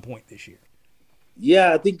at some point this year?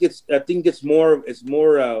 Yeah, I think it's more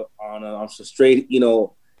on some straight,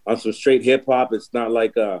 on some straight hip hop. It's not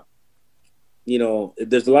like there's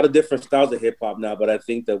a lot of different styles of hip hop now, but I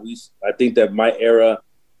think that my era,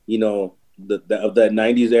 of that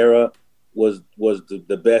 90s era was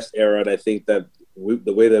the best era, and I think that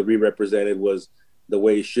the way that we represented was the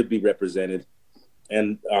way it should be represented.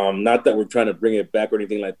 And not that we're trying to bring it back or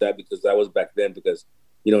anything like that, because that was back then, because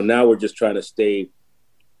now we're just trying to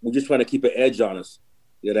keep an edge on us,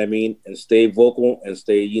 you know what I mean? And stay vocal and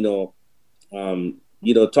stay,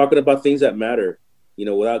 talking about things that matter,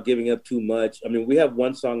 without giving up too much. I mean, we have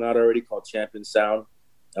one song out already called Champion Sound.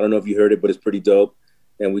 I don't know if you heard it, but it's pretty dope.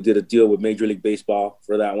 And we did a deal with Major League Baseball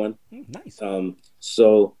for that one. Nice.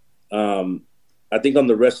 I think on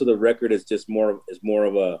the rest of the record, it's just more of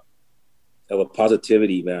a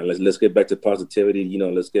positivity, man. Let's get back to positivity.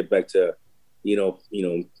 Let's get back to,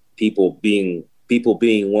 people being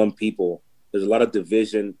one people. There's a lot of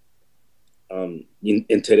division in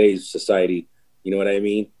today's society. You know what I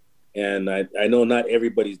mean? And I know not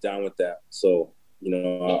everybody's down with that. So,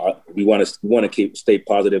 we want to stay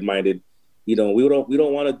positive minded. We don't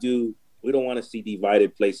want to see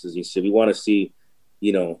divided places. You see, we want to see,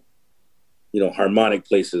 harmonic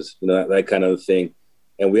places, that kind of thing.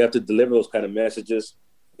 And we have to deliver those kind of messages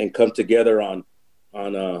and come together on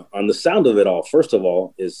the sound of it all. First of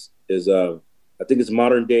all, is I think it's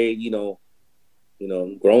modern day,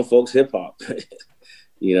 grown folks hip hop,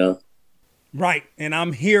 Right, and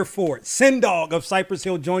I'm here for it. Sin Dog of Cypress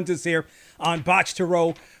Hill joins us here on Box to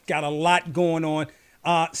Row. Got a lot going on.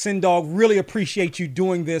 Sin Dog, really appreciate you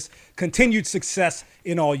doing this. Continued success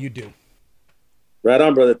in all you do. Right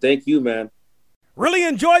on, brother. Thank you, man. Really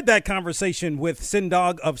enjoyed that conversation with Sin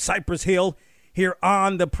Dog of Cypress Hill here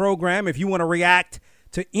on the program. If you want to react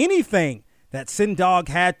to anything that Sin Dog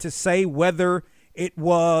had to say, whether it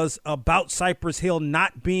was about Cypress Hill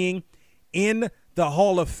not being in the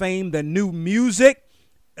Hall of Fame, the new music,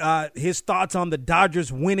 his thoughts on the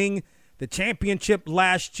Dodgers winning the championship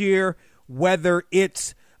last year, whether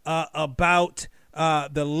it's about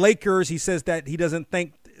the Lakers. He says that he doesn't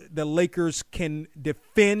think the Lakers can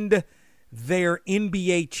defend their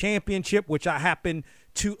NBA championship, which I happen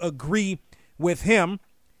to agree with him.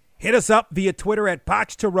 Hit us up via Twitter at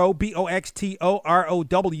Box to Row,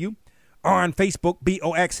 BOXTOROW, or on Facebook,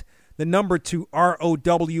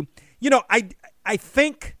 BOX2ROW. I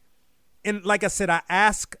think, and like I said, I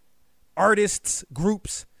ask artists,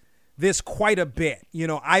 groups, this quite a bit. You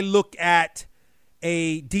know, I look at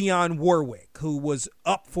a Dionne Warwick, who was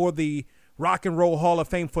up for the Rock and Roll Hall of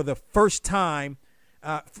Fame for the first time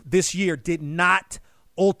this year, did not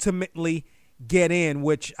ultimately get in,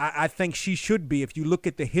 which I think she should be. If you look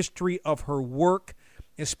at the history of her work,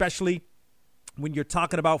 especially when you're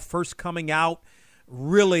talking about first coming out,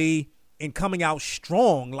 really, and coming out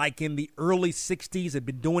strong, like in the early 60s, had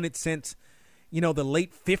been doing it since, you know, the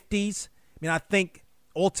late 50s. I mean, I think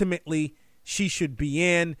ultimately she should be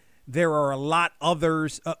in. There are a lot of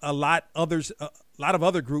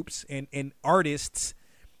other groups and artists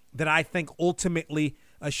that I think ultimately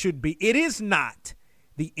should be. It is not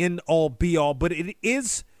the end-all, be-all, but it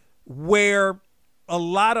is where a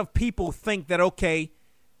lot of people think that, okay,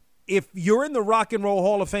 if you're in the Rock and Roll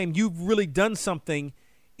Hall of Fame, you've really done something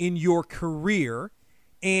in your career.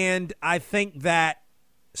 And I think that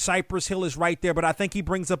Cypress Hill is right there, but I think he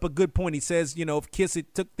brings up a good point. He says, you know, if Kiss,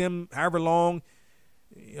 it took them however long,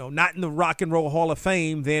 you know, not in the Rock and Roll Hall of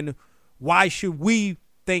Fame, then why should we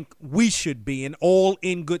think we should be? And all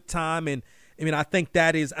in good time. And I mean, I think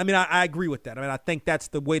that is, I mean, I agree with that. I mean, I think that's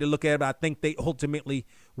the way to look at it. I think they ultimately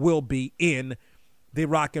will be in the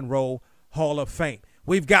Rock and Roll Hall of Fame.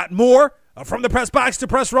 We've got more from the Press Box to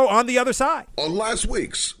Press Row on the other side. On last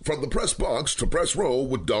week's From the Press Box to Press Row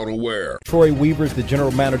with Donald Ware. Troy Weaver's the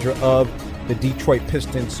general manager of the Detroit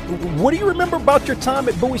Pistons. What do you remember about your time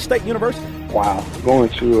at Bowie State University? Wow, going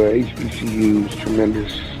to HBCU is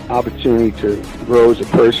tremendous opportunity to grow as a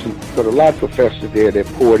person. But a lot of professors there that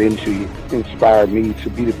poured into you, inspired me to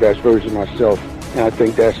be the best version of myself. And I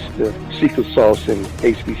think that's the secret sauce in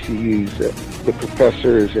HBCUs, the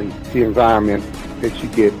professors and the environment that you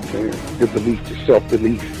get, the belief, the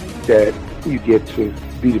self-belief that you get to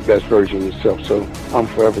be the best version of yourself. So I'm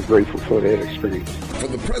forever grateful for that experience.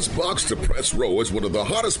 From the Press Box to Press Row is one of the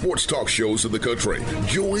hottest sports talk shows in the country.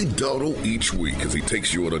 Join Donald each week as he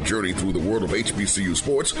takes you on a journey through the world of HBCU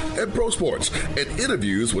sports and pro sports and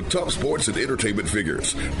interviews with top sports and entertainment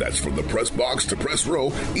figures. That's From the Press Box to Press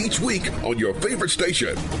Row each week on your favorite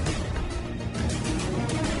station.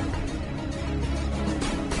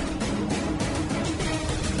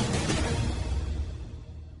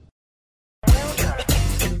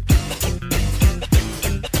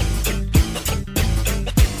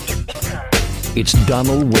 It's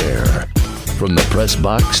Donald Ware from the Press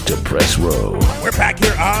Box to Press Row. We're back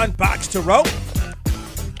here on Box to Row.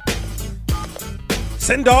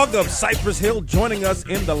 Sendog of Cypress Hill joining us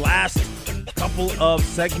in the last couple of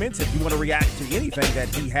segments. If you want to react to anything that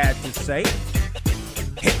he had to say,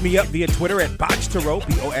 hit me up via Twitter at Box to Row,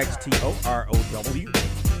 BoxTorow,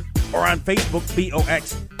 or on Facebook,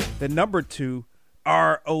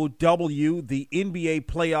 BOX2ROW. The NBA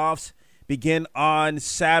playoffs begin on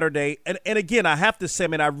Saturday. And again, I have to say,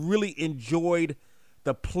 I really enjoyed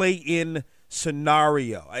the play-in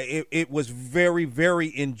scenario. It was very,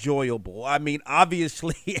 very enjoyable. I mean,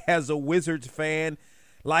 obviously, as a Wizards fan,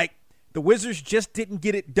 like, the Wizards just didn't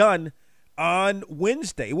get it done on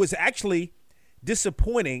Wednesday. It was actually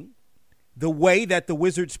disappointing the way that the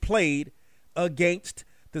Wizards played against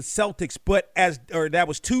the Celtics, that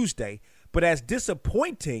was Tuesday. But as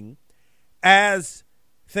disappointing as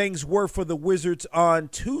things were for the Wizards on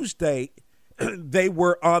Tuesday, they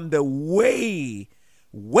were on the way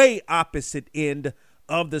opposite end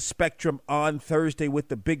of the spectrum on Thursday with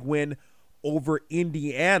the big win over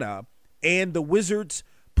Indiana. And the Wizards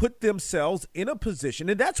put themselves in a position,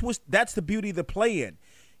 and that's the beauty of the play-in.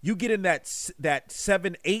 You get in that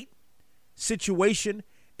 7-8 situation,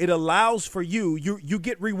 it allows for you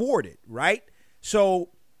get rewarded, right?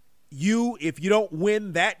 So if you don't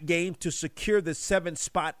win that game to secure the 7th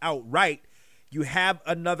spot outright, you have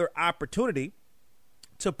another opportunity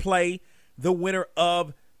to play the winner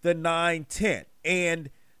of the 9-10. And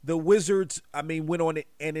the Wizards, went on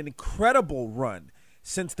an incredible run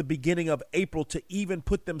since the beginning of April to even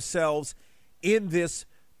put themselves in this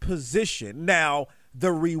position. Now,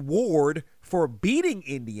 the reward for beating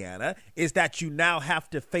Indiana is that you now have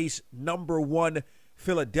to face number 1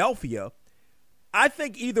 Philadelphia. I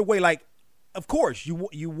think either way, like, of course, you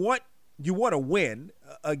want to win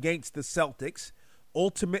against the Celtics.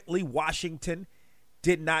 Ultimately, Washington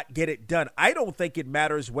did not get it done. I don't think it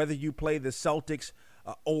matters whether you play the Celtics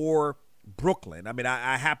or Brooklyn.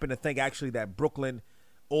 I happen to think actually that Brooklyn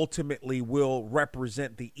ultimately will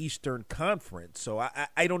represent the Eastern Conference. So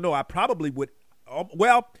I don't know. I probably would.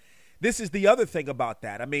 Well, this is the other thing about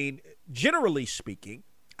that. Generally speaking,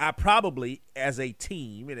 I probably, as a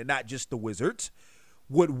team, and not just the Wizards,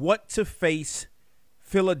 would want to face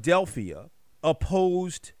Philadelphia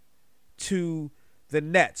opposed to the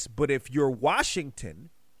Nets. But if you're Washington,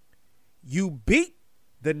 you beat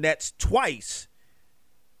the Nets twice.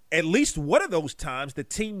 At least one of those times, the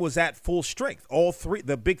team was at full strength. All three,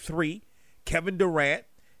 the big three, Kevin Durant,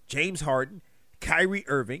 James Harden, Kyrie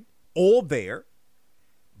Irving, all there.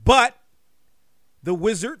 But the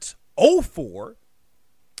Wizards 0-4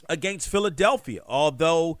 against Philadelphia.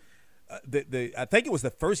 Although I think it was the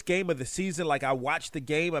first game of the season. Like, I watched the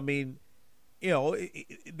game. I mean,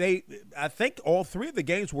 I think all three of the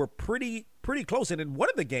games were pretty close. And in one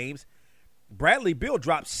of the games, Bradley Beal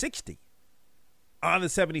dropped 60 on the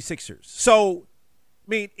 76ers. So, I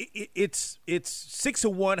mean, it's 6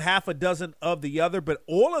 of one, half a dozen of the other. But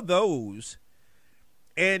all of those,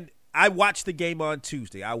 and I watched the game on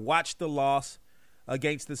Tuesday. I watched the loss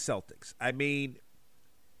against the Celtics. I mean,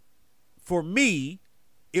 for me,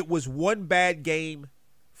 it was one bad game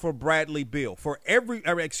for Bradley Beal.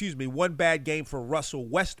 One bad game for Russell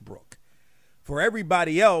Westbrook. For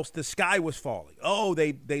everybody else, the sky was falling. Oh,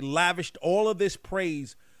 they lavished all of this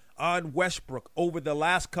praise on Westbrook over the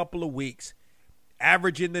last couple of weeks,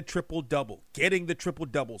 averaging the triple-double, getting the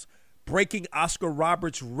triple-doubles, breaking Oscar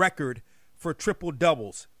Roberts' record for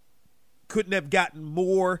triple-doubles. Couldn't have gotten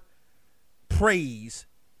more praise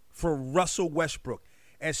for Russell Westbrook.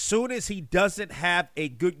 As soon as he doesn't have a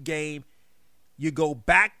good game, you go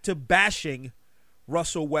back to bashing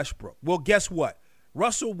Russell Westbrook. Well, guess what?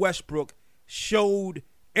 Russell Westbrook showed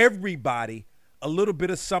everybody a little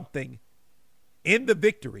bit of something in the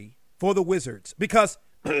victory for the Wizards because,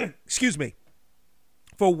 excuse me,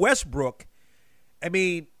 for Westbrook, I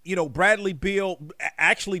mean, Bradley Beal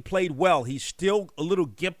actually played well. He's still a little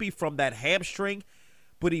gimpy from that hamstring,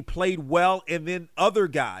 but he played well. And then other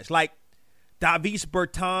guys like Davis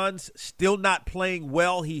Bertans still not playing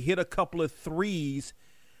well. He hit a couple of threes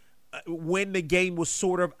when the game was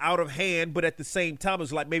sort of out of hand, but at the same time,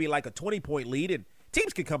 it was maybe a 20-point lead, and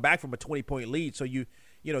teams can come back from a 20-point lead. So you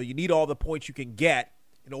need all the points you can get,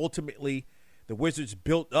 and ultimately the Wizards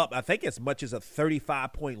built up, I think, as much as a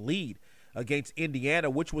 35-point lead against Indiana,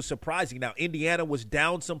 which was surprising. Now, Indiana was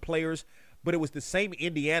down some players, but it was the same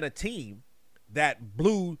Indiana team that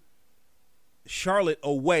blew Charlotte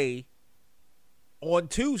away on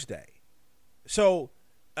Tuesday. So,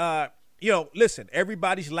 listen,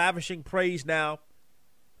 everybody's lavishing praise now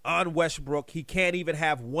on Westbrook. He can't even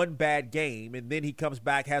have one bad game, and then he comes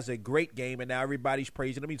back, has a great game, and now everybody's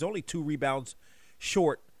praising him. He's only 2 rebounds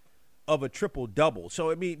short of a triple-double.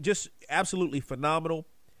 So, I mean, just absolutely phenomenal.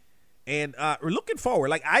 And we're looking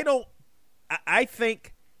forward. I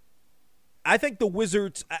think the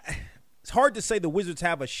Wizards, it's hard to say the Wizards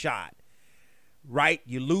have a shot, right?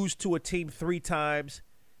 You lose to a team 3 times.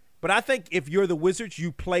 But I think if you're the Wizards,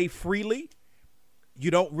 you play freely.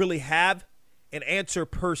 You don't really have an answer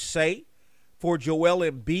per se for Joel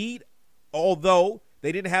Embiid, although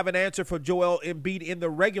they didn't have an answer for Joel Embiid in the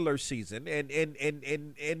regular season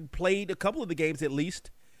and played a couple of the games at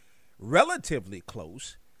least relatively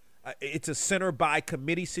close. It's a center by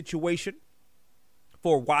committee situation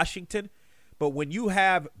for Washington. But when you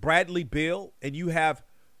have Bradley Beal and you have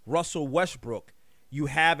Russell Westbrook, you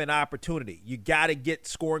have an opportunity. You got to get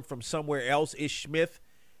scoring from somewhere else. Ish Smith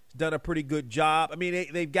has done a pretty good job. I mean,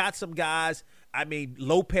 they've got some guys. I mean,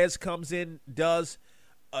 Lopez comes in, does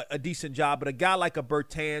a decent job. But a guy like a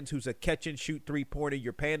Bertans, who's a catch-and-shoot three-pointer,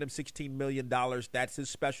 you're paying him $16 million. That's his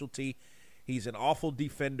specialty. He's an awful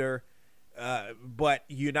defender. But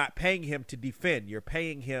you're not paying him to defend. You're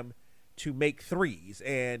paying him to make threes.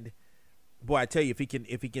 And boy, I tell you,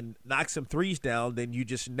 if he can knock some threes down, then you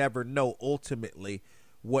just never know ultimately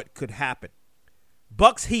what could happen.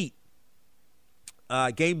 Bucks Heat,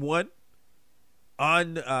 game 1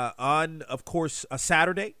 on of course a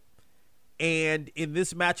Saturday, and in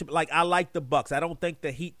this matchup, I like the Bucks. I don't think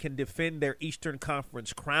the Heat can defend their Eastern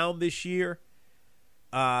Conference crown this year.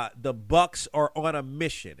 The Bucks are on a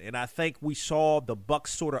mission, and I think we saw the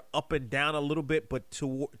Bucks sort of up and down a little bit, but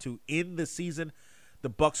to end the season, the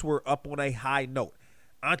Bucks were up on a high note.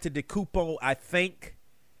 Antetokounmpo, I think,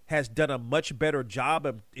 has done a much better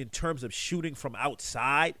job in terms of shooting from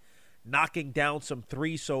outside, knocking down some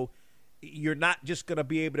threes. So you're not just going to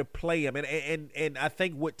be able to play him. And I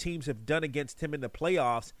think what teams have done against him in the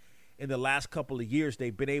playoffs in the last couple of years,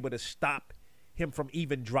 they've been able to stop him from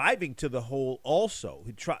even driving to the hole also,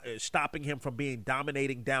 stopping him from being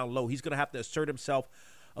dominating down low. He's going to have to assert himself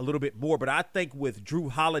a little bit more. But I think with Drew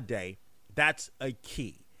Holiday, that's a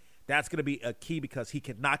key. That's going to be a key because he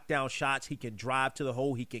can knock down shots. He can drive to the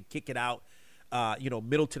hole. He can kick it out.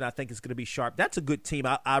 Middleton, I think, is going to be sharp. That's a good team.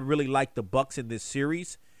 I really like the Bucks in this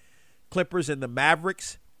series. Clippers and the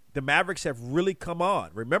Mavericks. The Mavericks have really come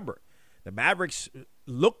on. Remember, the Mavericks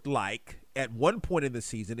looked like at one point in the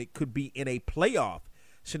season it could be in a playoff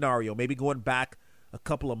scenario, maybe going back a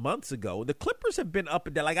couple of months ago. The Clippers have been up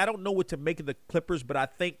and down. Like, I don't know what to make of the Clippers, but I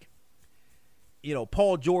think,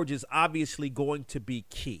 Paul George is obviously going to be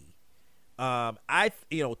key.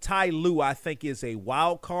 Ty Lue, I think, is a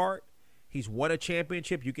wild card. He's won a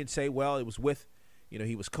championship. You can say, well, it was with,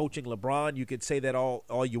 he was coaching LeBron. You can say that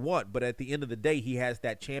all you want, but at the end of the day, he has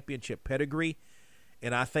that championship pedigree.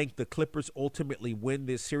 And I think the Clippers ultimately win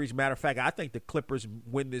this series. Matter of fact, I think the Clippers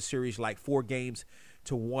win this series like 4-1.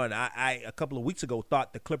 I a couple of weeks ago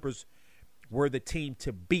thought the Clippers were the team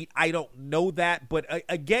to beat. I don't know that, but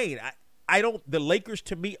again, I don't. The Lakers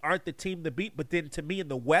to me aren't the team to beat. But then to me in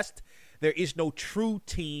the West, there is no true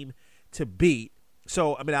team to beat.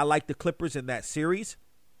 So I like the Clippers in that series.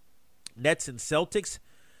 Nets and Celtics.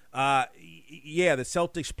 The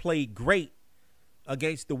Celtics played great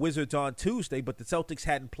against the Wizards on Tuesday, but the Celtics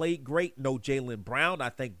hadn't played great. No Jaylen Brown. I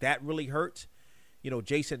think that really hurts.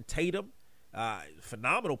 Jason Tatum,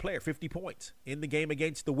 phenomenal player, 50 points in the game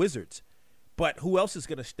against the Wizards. But who else is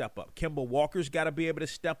going to step up? Kemba Walker's got to be able to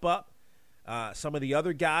step up. Some of the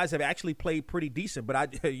other guys have actually played pretty decent,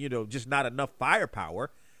 but just not enough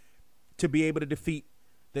firepower to be able to defeat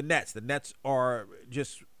the Nets. The Nets are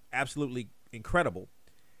just absolutely incredible.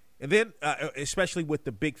 And then, especially with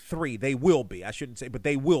the big three, they will be. I shouldn't say, but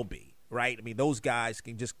they will be, right? Those guys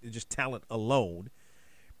can just talent alone.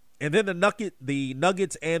 And then the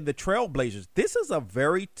Nuggets and the Trailblazers. This is a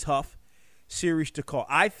very tough series to call.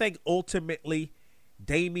 I think ultimately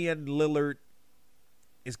Damian Lillard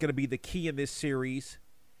is going to be the key in this series.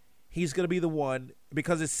 He's going to be the one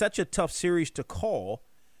because it's such a tough series to call.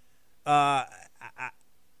 Not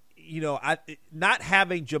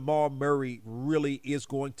having Jamal Murray really is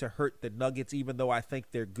going to hurt the Nuggets, even though I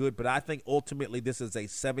think they're good. But I think ultimately this is a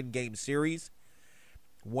 7-game series,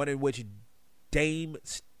 one in which Dame,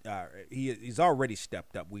 he's already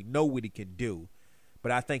stepped up. We know what he can do.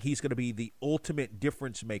 But I think he's going to be the ultimate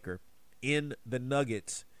difference maker in the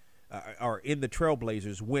Nuggets or in the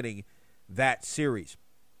Trailblazers winning that series.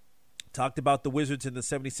 Talked about the Wizards and the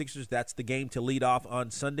 76ers. That's the game to lead off on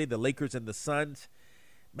Sunday. The Lakers and the Suns.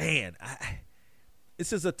 Man,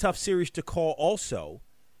 this is a tough series to call also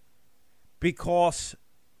because,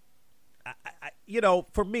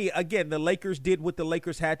 for me, again, the Lakers did what the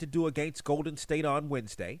Lakers had to do against Golden State on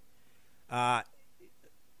Wednesday. How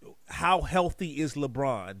healthy is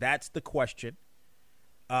LeBron? That's the question.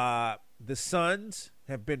 The Suns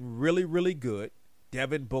have been really, really good.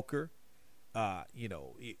 Devin Booker,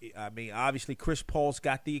 obviously Chris Paul's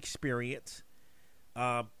got the experience.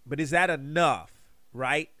 But is that enough?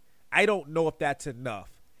 Right? I don't know if that's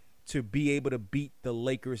enough to be able to beat the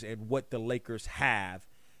Lakers and what the Lakers have.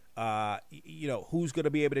 Who's going to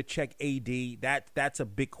be able to check AD? That's a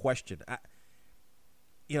big question.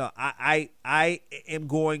 I am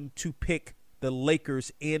going to pick the Lakers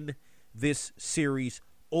in this series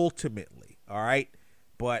ultimately. All right,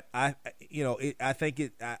 but I think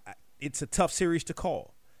it's a tough series to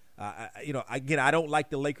call. Again, I don't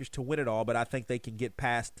like the Lakers to win it all, but I think they can get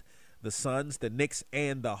past the Suns, the Knicks,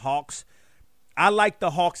 and the Hawks. I like the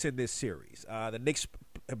Hawks in this series. The Knicks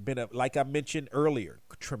have been, like I mentioned earlier,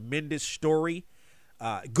 tremendous story.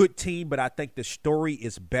 Good team, but I think the story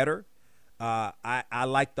is better. I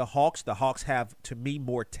like the Hawks. The Hawks have, to me,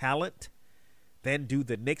 more talent than do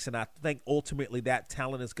the Knicks, and I think ultimately that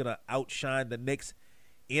talent is going to outshine the Knicks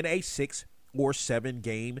in a 6 or 7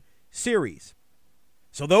 game series.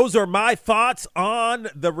 So those are my thoughts on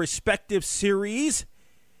the respective series.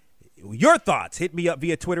 Your thoughts, hit me up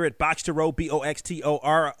via Twitter at Boxtorow,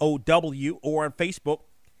 BOXTOROW, or on Facebook,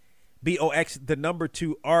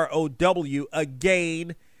 BOX2ROW.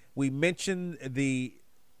 Again, we mentioned the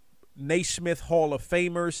Naismith Hall of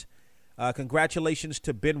Famers. Congratulations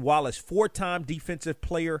to Ben Wallace, 4-time Defensive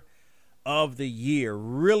Player of the Year.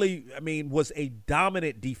 Really, was a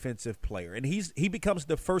dominant defensive player. And he becomes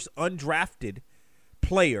the first undrafted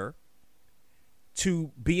player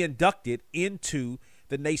to be inducted into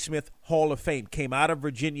the Naismith Hall of Fame. Came out of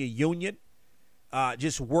Virginia Union,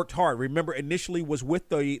 just worked hard. Remember, initially was with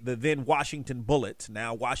the then Washington Bullets,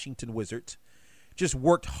 now Washington Wizards. Just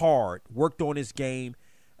worked hard, worked on his game.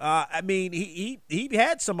 He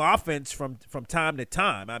had some offense from time to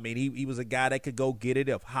time. He was a guy that could go get it,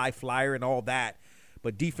 a high flyer and all that.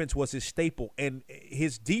 But defense was his staple, and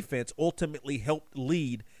his defense ultimately helped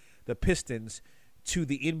lead the Pistons to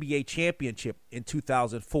the NBA championship in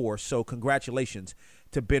 2004. So congratulations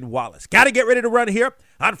to Ben Wallace. Got to get ready to run here.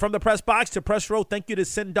 On From the Press Box to Press Row. Thank you to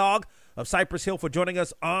Sin Dog of Cypress Hill for joining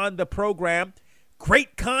us on the program.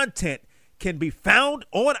 Great content can be found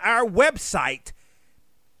on our website.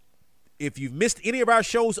 If you've missed any of our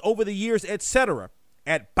shows over the years, etc.,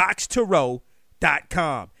 at Box2Row.com.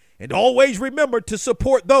 DWpressbox.com. And always remember to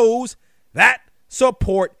support those that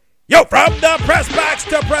support you. From the Press Box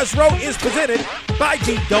to Press Row is presented by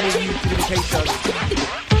DW Communications.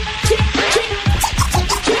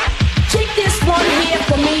 Keep this one here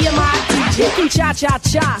for me and my DJ. From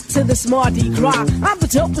cha-cha-cha to the Mardi Gras, I'm the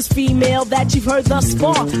dopest female that you've heard thus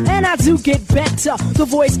far. And I do get better, the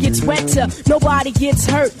voice gets wetter, nobody gets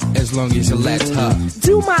hurt as long as you let her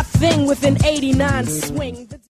do my thing with an 89 swing.